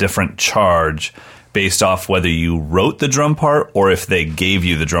sort of different charge based off whether you wrote the drum part or if they gave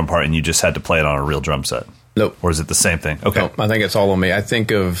you the drum part and you just had to play it on a real drum set? Nope. Or is it the same thing? Okay. No, I think it's all on me. I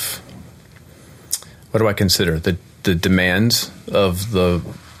think of, what do I consider? The demands of the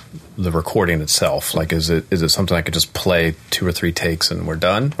recording itself. Like, is it something I could just play 2 or 3 takes and we're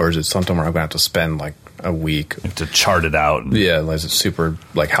done? Or is it something where I'm going to have to spend like a week? You have to chart it out. Yeah. Is it super,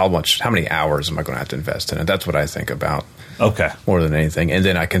 like how many hours am I going to have to invest in it? That's what I think about. Okay. More than anything. And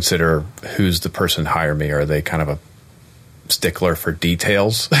then I consider who's the person hire me. Are they kind of a stickler for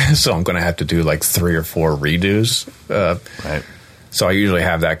details? So I'm going to have to do like 3 or 4 redos. Right. So I usually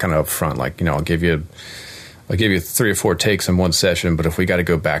have that kind of up front. Like, I'll give you 3 or 4 takes in one session, but if we got to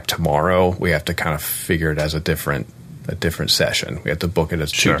go back tomorrow, we have to kind of figure it as a different session. We have to book it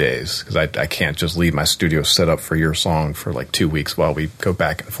as 2 days, because I can't just leave my studio set up for your song for like 2 weeks while we go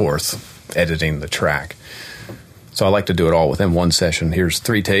back and forth editing the track. So I like to do it all within one session. Here's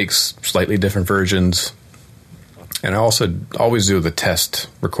 3 takes, slightly different versions. And I also always do the test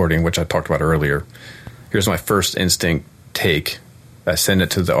recording, which I talked about earlier. Here's my first instinct take. I send it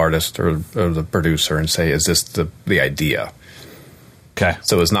to the artist or the producer and say, is this the idea? Okay.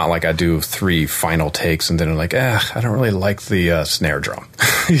 So it's not like I do 3 final takes and then I'm like, I don't really like the snare drum.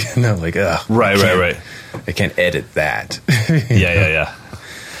 Right. I can't edit that. Yeah.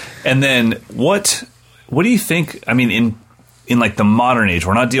 And then what do you think? I mean, in like the modern age,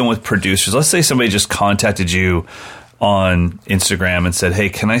 we're not dealing with producers. Let's say somebody just contacted you on Instagram and said, hey,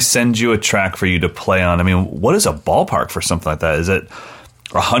 can I send you a track for you to play on? I mean, what is a ballpark for something like that? Is it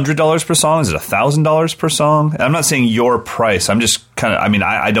 $100 per song? Is it $1,000 per song? And I'm not saying your price. I'm just kind of, I mean,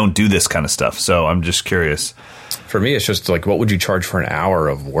 I don't do this kind of stuff, so I'm just curious. For me, it's just like, what would you charge for an hour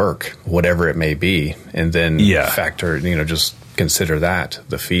of work, whatever it may be, and then factor, just consider that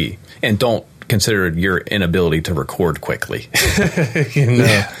the fee, and don't consider your inability to record quickly.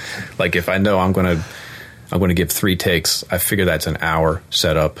 Like if I know I'm going to give 3 takes, I figure that's an hour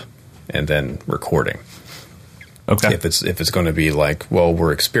setup and then recording. Okay. If it's going to be like, well,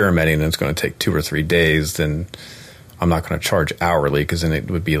 we're experimenting and it's going to take 2 or 3 days, then I'm not going to charge hourly, because then it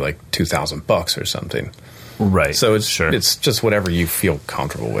would be like $2,000 or something. Right. So it's just whatever you feel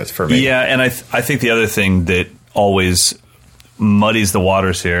comfortable with for me. Yeah, and I think the other thing that always muddies the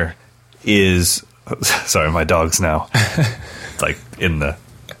waters here is, sorry, my dog's now like in the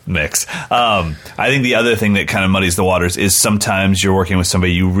mix. I think the other thing that kind of muddies the waters is sometimes you're working with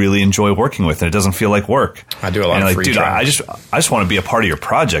somebody you really enjoy working with, and it doesn't feel like work. I do a lot of free tracks. I just want to be a part of your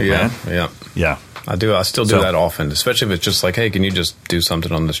project, man. Yeah. I do. I still do that often, especially if it's just like, hey, can you just do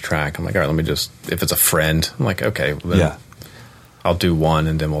something on this track? I'm like, all right, let me just, if it's a friend, I'm like, okay, well, then I'll do one,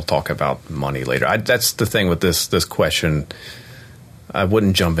 and then we'll talk about money later. That's the thing with this question. I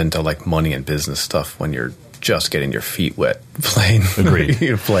wouldn't jump into like money and business stuff when you're just getting your feet wet playing. Agreed.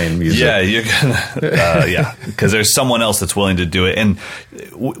 You're playing music. Yeah, you're gonna. Because there's someone else that's willing to do it. And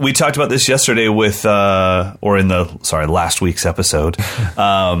we talked about this yesterday with, last week's episode.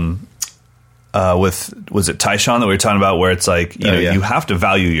 With, was it Tyshawn that we were talking about, where it's like, you have to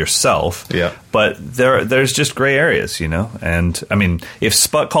value yourself, but there's just gray areas, and I mean, if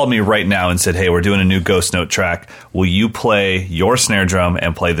Sput called me right now and said, hey, we're doing a new Ghost Note track, will you play your snare drum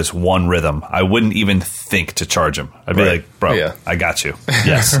and play this one rhythm? I wouldn't even think to charge him. I'd be like, bro, I got you.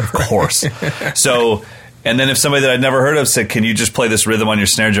 Yes, of course. So, and then if somebody that I'd never heard of said, can you just play this rhythm on your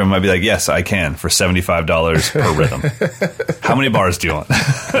snare drum? I'd be like, yes, I can, for $75 per rhythm. How many bars do you want?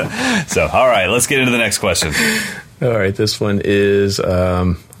 So, all right, let's get into the next question. All right, this one is,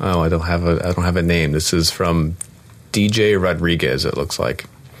 I don't have a name. This is from DJ Rodriguez, it looks like.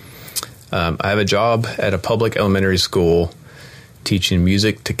 I have a job at a public elementary school teaching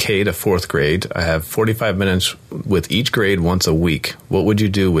music to K to 4th grade. I have 45 minutes with each grade once a week. What would you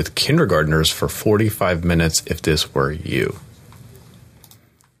do with kindergartners for 45 minutes if this were you?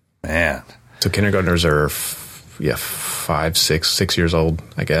 Man. So kindergartners are, 6 years old,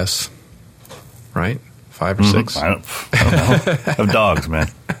 I guess. Right? 5 or 6? I don't know. I have dogs, man.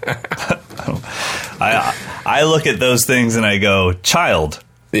 I look at those things and I go, child.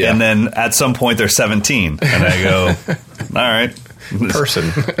 Yeah. And then at some point they're 17. And I go, all right.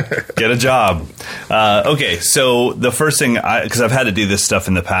 Person. Get a job. Okay, so the first thing, because I've had to do this stuff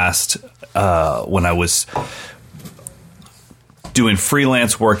in the past when I was doing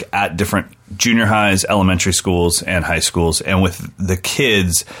freelance work at different junior highs, elementary schools, and high schools. And with the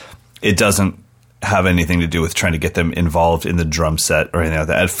kids, it doesn't have anything to do with trying to get them involved in the drum set or anything like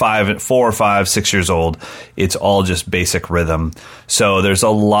that. At 4 or 5, 6 years old, it's all just basic rhythm. So there's a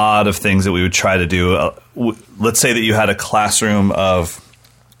lot of things that we would try to do. Let's say that you had a classroom of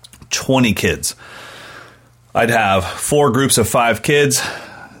 20 kids. I'd have 4 groups of 5 kids.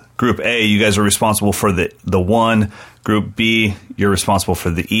 Group A, you guys are responsible for the 1. Group B, you're responsible for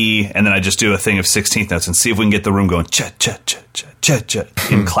the E. And then I just do a thing of 16th notes and see if we can get the room going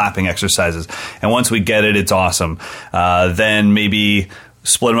in clapping exercises. And once we get it, it's awesome. Then maybe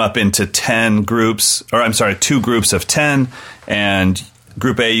split them up into 2 groups of 10. And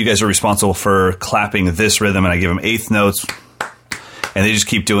Group A, you guys are responsible for clapping this rhythm. And I give them 8th notes. And they just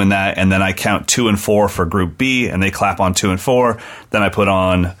keep doing that. And then I count 2 and 4 for Group B. And they clap on 2 and 4. Then I put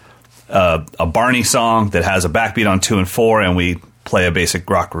on a Barney song that has a backbeat on 2 and 4, and we play a basic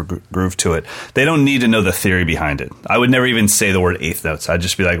rock groove to it. They don't need to know the theory behind it. I would never even say the word 8th notes. I'd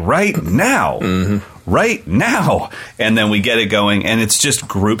just be like, right now, right now. And then we get it going, and it's just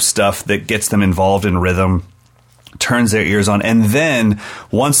group stuff that gets them involved in rhythm, turns their ears on. And then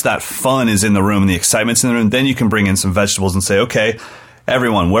once that fun is in the room and the excitement's in the room, then you can bring in some vegetables and say, okay,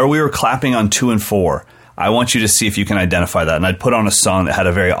 everyone, where we were clapping on 2 and 4, I want you to see if you can identify that. And I'd put on a song that had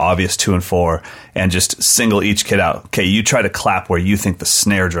a very obvious 2 and 4 and just single each kid out. Okay, you try to clap where you think the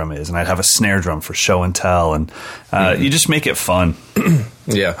snare drum is. And I'd have a snare drum for show and tell. And you just make it fun.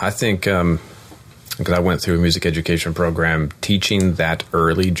 Yeah, I think because I went through a music education program, teaching that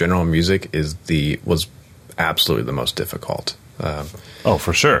early general music was absolutely the most difficult. Oh,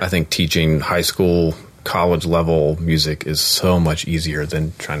 for sure. I think teaching high school, college level music is so much easier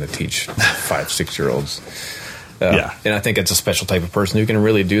than trying to teach 5, 6 year olds. And I think it's a special type of person who can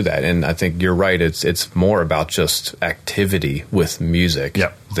really do that. And I think you're right. It's more about just activity with music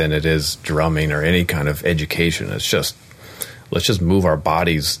than it is drumming or any kind of education. It's just, let's just move our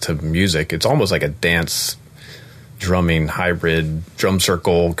bodies to music. It's almost like a dance, drumming, hybrid, drum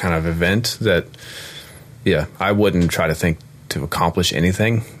circle kind of event that, I wouldn't try to think to accomplish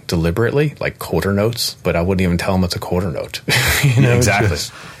anything deliberately, like quarter notes, but I wouldn't even tell them it's a quarter note. Exactly.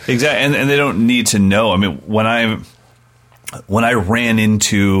 And they don't need to know. I mean, when I ran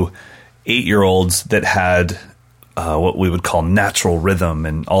into 8-year-olds that had what we would call natural rhythm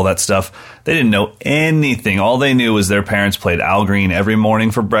and all that stuff, they didn't know anything. All they knew was their parents played Al Green every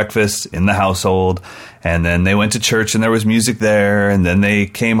morning for breakfast in the household, and then they went to church and there was music there, and then they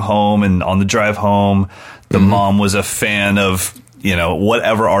came home, and on the drive home, the mom was a fan of,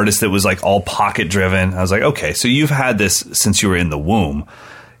 whatever artist that was like all pocket driven. I was like, okay, so you've had this since you were in the womb.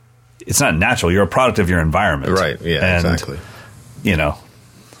 It's not natural. You're a product of your environment. Right. Yeah, and, exactly.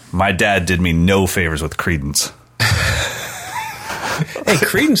 My dad did me no favors with Creedence. Hey,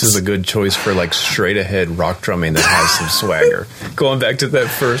 Creedence is a good choice for like straight ahead rock drumming that has some swagger. Going back to that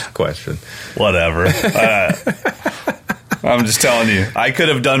first question. Whatever. I'm just telling you, I could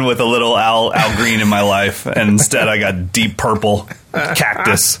have done with a little Al Green in my life, and instead I got Deep Purple,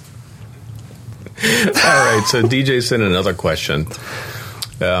 Cactus. All right, so DJ sent another question.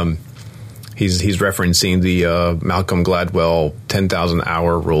 He's referencing the Malcolm Gladwell 10,000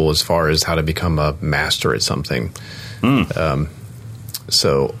 hour rule as far as how to become a master at something.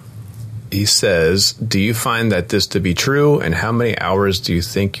 So he says, do you find that this to be true, and how many hours do you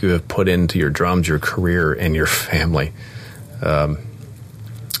think you have put into your drums, your career, and your family?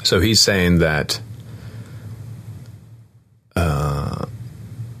 So he's saying that,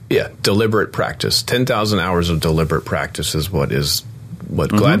 deliberate practice, 10,000 hours of deliberate practice is what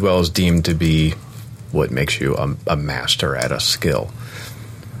Gladwell is deemed to be what makes you a master at a skill.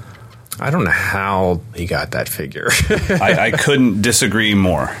 I don't know how he got that figure. I couldn't disagree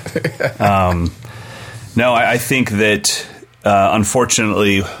more. I think that,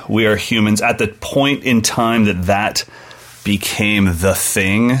 unfortunately, we are humans. At the point in time that became the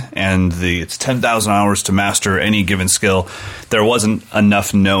thing, and it's 10,000 hours to master any given skill, there wasn't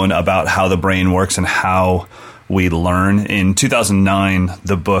enough known about how the brain works and how we learn. In 2009,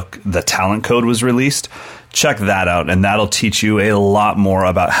 the book The Talent Code was released. Check that out, and that'll teach you a lot more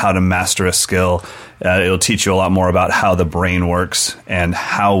about how to master a skill. It'll teach you a lot more about how the brain works and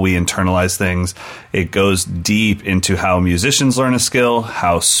how we internalize things. It goes deep into how musicians learn a skill,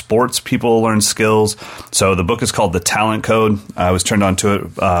 how sports people learn skills. So the book is called The Talent Code. I was turned on to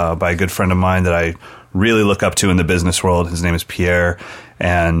it by a good friend of mine that I really look up to in the business world. His name is Pierre,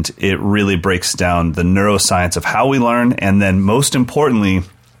 and it really breaks down the neuroscience of how we learn, and then most importantly,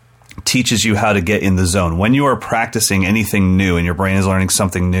 teaches you how to get in the zone. When you are practicing anything new and your brain is learning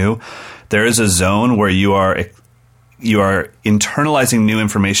something new, there is a zone where you are internalizing new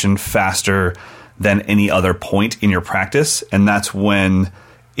information faster than any other point in your practice, and that's when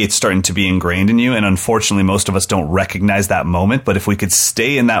it's starting to be ingrained in you. And unfortunately, most of us don't recognize that moment. But if we could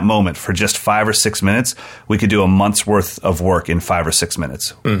stay in that moment for just 5 or 6 minutes, we could do a month's worth of work in 5 or 6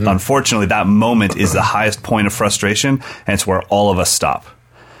 minutes. Mm-hmm. Unfortunately, that moment is the highest point of frustration, and it's where all of us stop.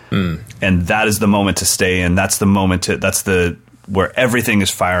 And that is the moment to stay in. That's the moment where everything is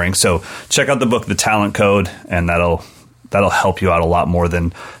firing. So check out the book, The Talent Code, and that'll help you out a lot more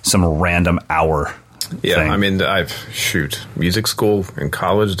than some random hour. Yeah, thing. I mean, music school in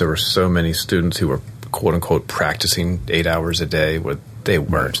college, there were so many students who were quote unquote practicing 8 hours a day. They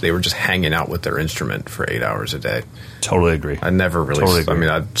weren't. They were just hanging out with their instrument for 8 hours a day. Totally agree. I never really. Totally agree. I mean,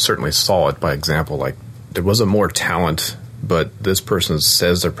 I certainly saw it by example. Like there wasn't more talent. But this person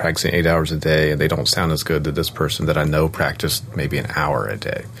says they're practicing 8 hours a day, and they don't sound as good as this person that I know practiced maybe an hour a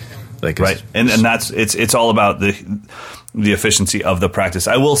day. Right, and that's it's all about the efficiency of the practice.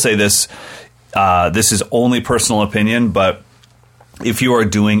 I will say this: this is only personal opinion, but if you are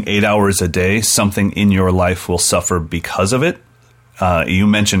doing 8 hours a day, something in your life will suffer because of it. You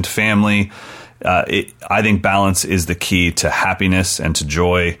mentioned family. I think balance is the key to happiness and to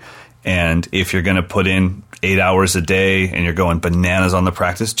joy. And if you're going to put in 8 hours a day and you're going bananas on the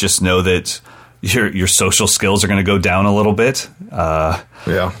practice, just know that your social skills are going to go down a little bit. I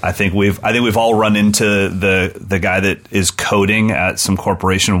think we've all run into the guy that is coding at some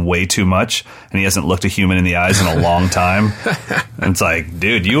corporation way too much, and he hasn't looked a human in the eyes in a long time. And it's like,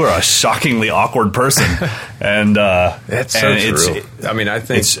 dude, you are a shockingly awkward person. And that's so true. I mean, I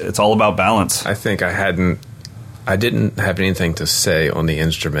think it's all about balance. I think I didn't have anything to say on the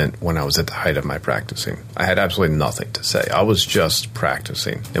instrument when I was at the height of my practicing. I had absolutely nothing to say. I was just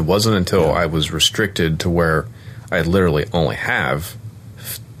practicing. It wasn't until I was restricted to where I literally only have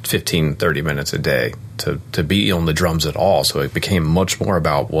 15, 30 minutes a day to be on the drums at all. So it became much more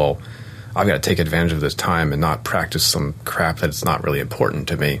about, well, I've got to take advantage of this time and not practice some crap that's not really important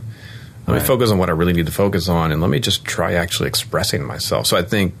to me. Let me focus on what I really need to focus on, and let me just try actually expressing myself. So I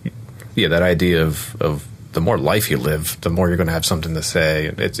think, that idea of the more life you live, the more you're going to have something to say.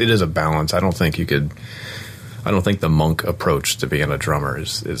 It is a balance. I don't think the monk approach to being a drummer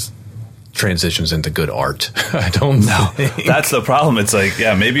is transitions into good art. I don't know. That's the problem. It's like,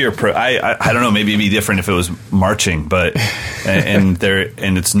 maybe you're. I don't know. Maybe it'd be different if it was marching, but and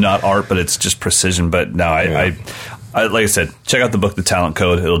it's not art, but it's just precision. But no, I like I said, check out the book, The Talent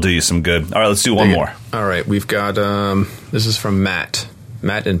Code. It'll do you some good. All right, let's do one more. All right, we've got this is from Matt.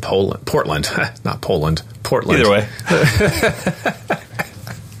 Matt in Portland, not Poland. Portland. Either way.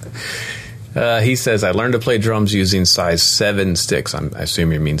 He says, I learned to play drums using size 7 sticks. I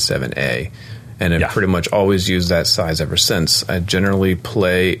assume you mean 7A. And I've pretty much always used that size ever since. I have generally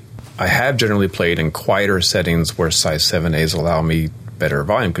played in quieter settings where size 7As allow me better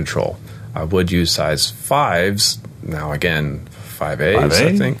volume control. I would use size 5s, now again, 5As,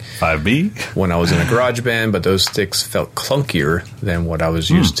 I think. 5B. When I was in a garage band, but those sticks felt clunkier than what I was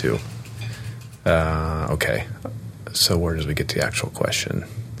used to. Okay. So where does we get to the actual question?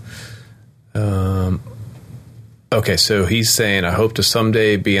 Okay, so he's saying, I hope to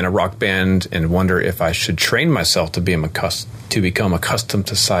someday be in a rock band and wonder if I should train myself to become accustomed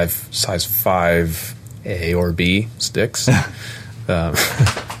to size 5A or B sticks.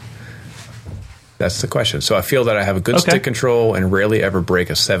 That's the question. So I feel that I have a good stick control and rarely ever break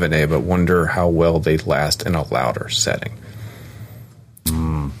a 7A, but wonder how well they last in a louder setting.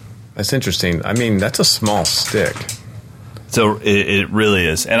 That's interesting. I mean, that's a small stick. So it really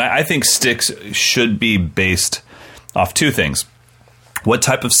is. And I think sticks should be based off two things. What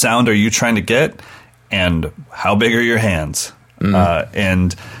type of sound are you trying to get? And how big are your hands?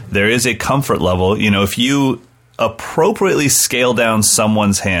 And there is a comfort level. If you appropriately scale down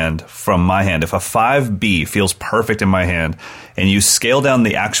someone's hand from my hand, if a 5B feels perfect in my hand, and you scale down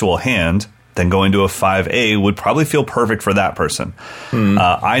the actual hand, then going to a 5A would probably feel perfect for that person.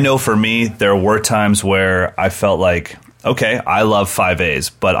 I know for me, there were times where I felt like, okay, I love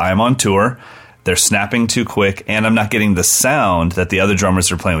 5As, but I'm on tour. They're snapping too quick, and I'm not getting the sound that the other drummers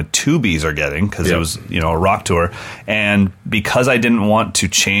who are playing with 2Bs are getting because it was, a rock tour. And because I didn't want to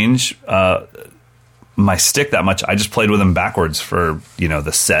change my stick that much, I just played with them backwards for,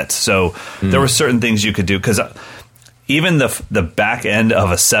 the set. So there were certain things you could do, because even the back end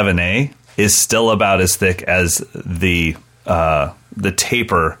of a 7A is still about as thick as the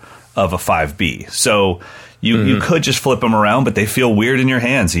taper of a 5B. So you could just flip them around, but they feel weird in your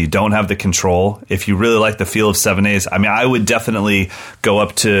hands. You don't have the control. If you really like the feel of 7As, I mean, I would definitely go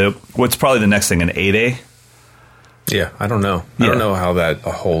up to what's probably the next thing, an 8A. Yeah, I don't know. I don't know how that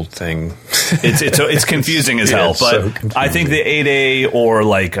whole thing. It's confusing as hell, but I think the 8A or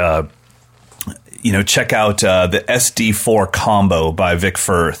like check out the SD4 Combo by Vic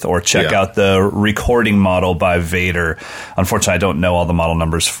Firth, or check out the recording model by Vader. Unfortunately, I don't know all the model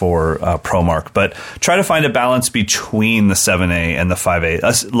numbers for ProMark, but try to find a balance between the 7A and the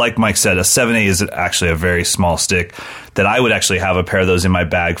 5A. Like Mike said, a 7A is actually a very small stick that I would actually have a pair of those in my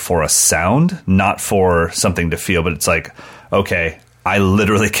bag for a sound, not for something to feel. But it's like, okay, I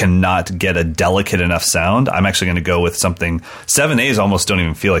literally cannot get a delicate enough sound. I'm actually going to go with something. 7As almost don't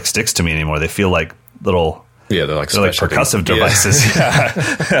even feel like sticks to me anymore. They feel like little, they're like percussive devices.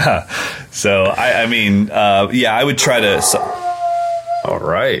 Yeah. So I mean, I would try to. All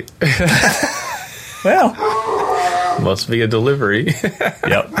right. Well, must be a delivery.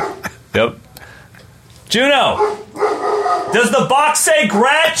 Yep. Juno, does the box say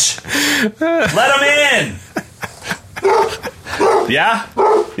Gretsch? Let him in. Yeah?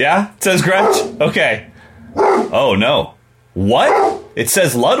 It says Gretsch? Okay. Oh, no. What? It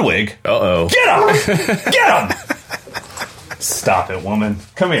says Ludwig. Uh-oh. Get him! Stop it, woman.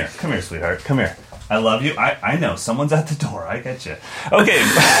 Come here, sweetheart. Come here. I love you. I know. Someone's at the door. I get you. Okay.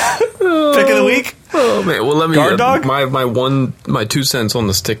 Pick of the week? Oh, man. Well, let me... Guard dog? My 2 cents on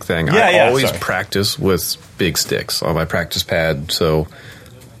the stick thing. I always practice with big sticks on my practice pad, so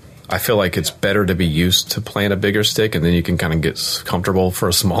I feel like it's better to be used to playing a bigger stick, and then you can kind of get comfortable for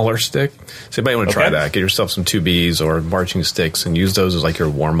a smaller stick. So you might want to try that. Get yourself some 2Bs or marching sticks and use those as like your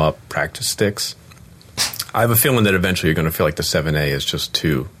warm-up practice sticks. I have a feeling that eventually you're going to feel like the 7A is just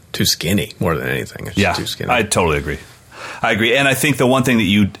too skinny more than anything. It's just too skinny. I totally agree. And I think the one thing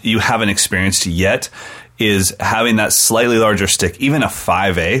that you haven't experienced yet is having that slightly larger stick, even a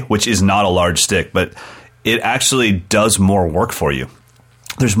 5A, which is not a large stick, but it actually does more work for you.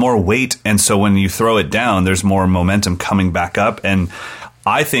 there's more weight, and so when you throw it down, there's more momentum coming back up. And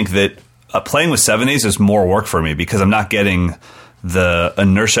I think that playing with 7/8 is more work for me because I'm not getting the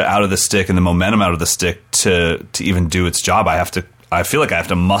inertia out of the stick and the momentum out of the stick to even do its job. I feel like I have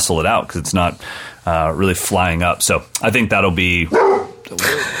to muscle it out because it's not really flying up. So I think that'll be.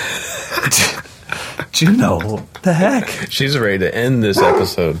 Juno, what the heck? She's ready to end this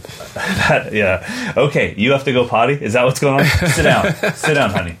episode. Yeah. Okay, you have to go potty? Is that what's going on? Sit down. Sit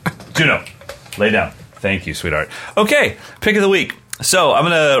down, honey. Juno, lay down. Thank you, sweetheart. Okay, pick of the week. So I'm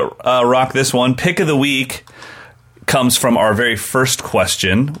going to rock this one. Pick of the week comes from our very first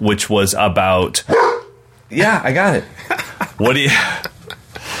question, which was about... Yeah, I got it. What do you...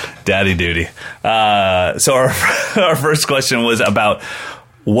 Daddy duty. So our first question was about...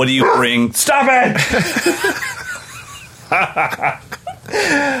 What do you bring? Stop it!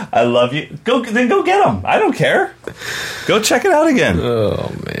 I love you. Go get them. I don't care. Go check it out again.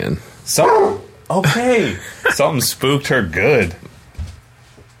 Oh man. Okay. Something spooked her good.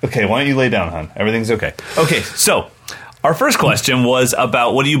 Okay, why don't you lay down, hon? Everything's okay. Okay, so our first question was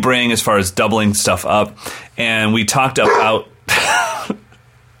about what do you bring as far as doubling stuff up, and we talked about.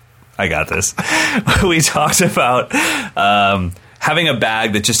 I got this. We talked about. Having a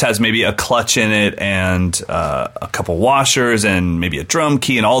bag that just has maybe a clutch in it and a couple washers and maybe a drum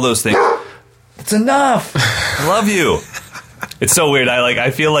key and all those things. It's enough. I love you. It's so weird.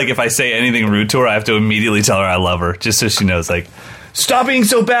 I feel like if I say anything rude to her, I have to immediately tell her I love her, just so she knows, like, stop being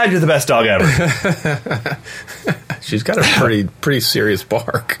so bad. You're the best dog ever. She's got a pretty serious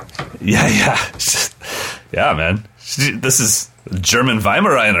bark. Yeah. Yeah, man. This is German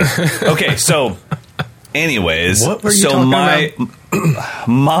Weimaraner. Okay, so... Anyways, what were you talking about?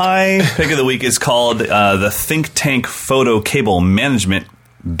 My pick of the week is called the Think Tank Photo Cable Management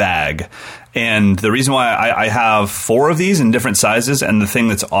Bag. And the reason why I have 4 of these in different sizes, and the thing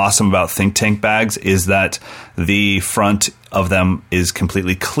that's awesome about Think Tank bags is that the front of them is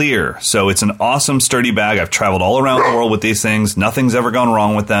completely clear. So it's an awesome, sturdy bag. I've traveled all around the world with these things. Nothing's ever gone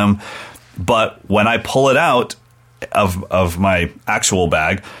wrong with them. But when I pull it out, of my actual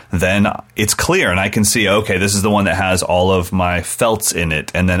bag, then it's clear and I can see, okay, this is the one that has all of my felts in it,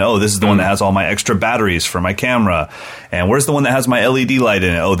 and then this is the one that has all my extra batteries for my camera, and where's the one that has my LED light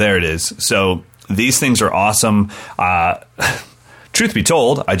in it? Oh, there it is. So these things are awesome. Truth be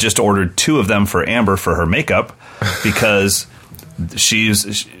told, I just ordered 2 of them for Amber for her makeup because she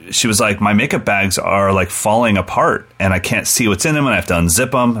was like, my makeup bags are like falling apart and I can't see what's in them and I have to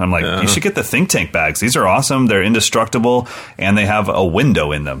unzip them. And I'm like, You should get the Think Tank bags. These are awesome. They're indestructible and they have a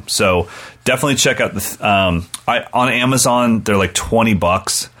window in them. So definitely check out the on Amazon. They're like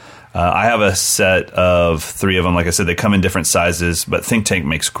 $20. I have a set of 3 of them. Like I said, they come in different sizes, but Think Tank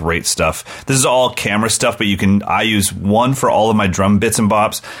makes great stuff. This is all camera stuff, but I use 1 for all of my drum bits and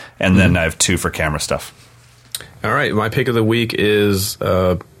bops, and then I have 2 for camera stuff. All right, my pick of the week is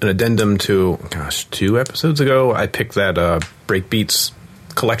an addendum to, 2 episodes ago, I picked that Breakbeats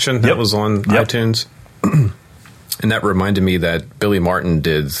collection that was on iTunes. And that reminded me that Billy Martin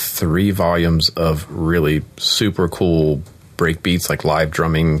did 3 volumes of really super cool breakbeats, like live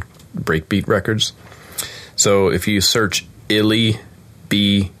drumming breakbeat records. So if you search Illy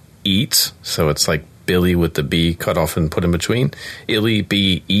B Eats, so it's like Billy with the B cut off and put in between, Illy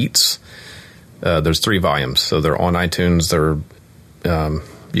B Eats, there's 3 volumes, so they're on iTunes.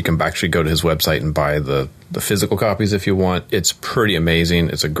 You can actually go to his website and buy the physical copies if you want. It's pretty amazing.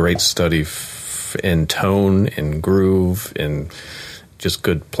 It's a great study in tone and groove and just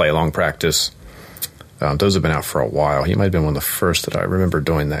good play-along practice. Those have been out for a while. He might have been one of the first that I remember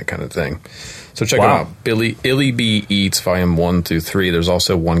doing that kind of thing. So check it out. Illy B Eats, Volume 1 through 3. There's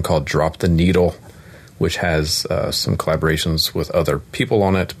also one called Drop the Needle, which has some collaborations with other people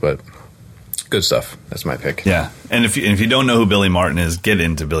on it, but... good stuff. That's my pick. Yeah. And if you don't know who Billy Martin is, get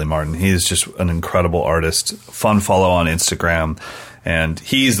into Billy Martin. He is just an incredible artist. Fun follow on Instagram. And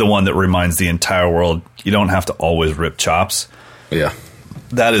he's the one that reminds the entire world you don't have to always rip chops. Yeah.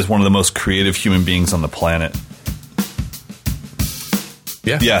 That is one of the most creative human beings on the planet.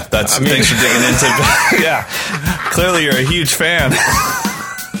 Yeah. Yeah. Thanks for digging into. Yeah. Clearly you're a huge fan.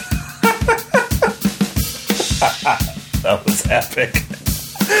 That was epic.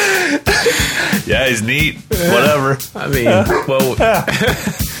 Yeah, he's neat. Whatever. I mean, well...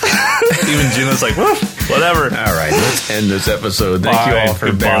 Even Gina's like, whatever. All right, let's end this episode. Thank you all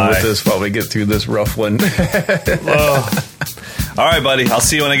for bearing with us while we get through this rough one. All right, buddy. I'll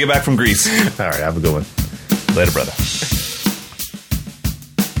see you when I get back from Greece. All right, have a good one. Later, brother.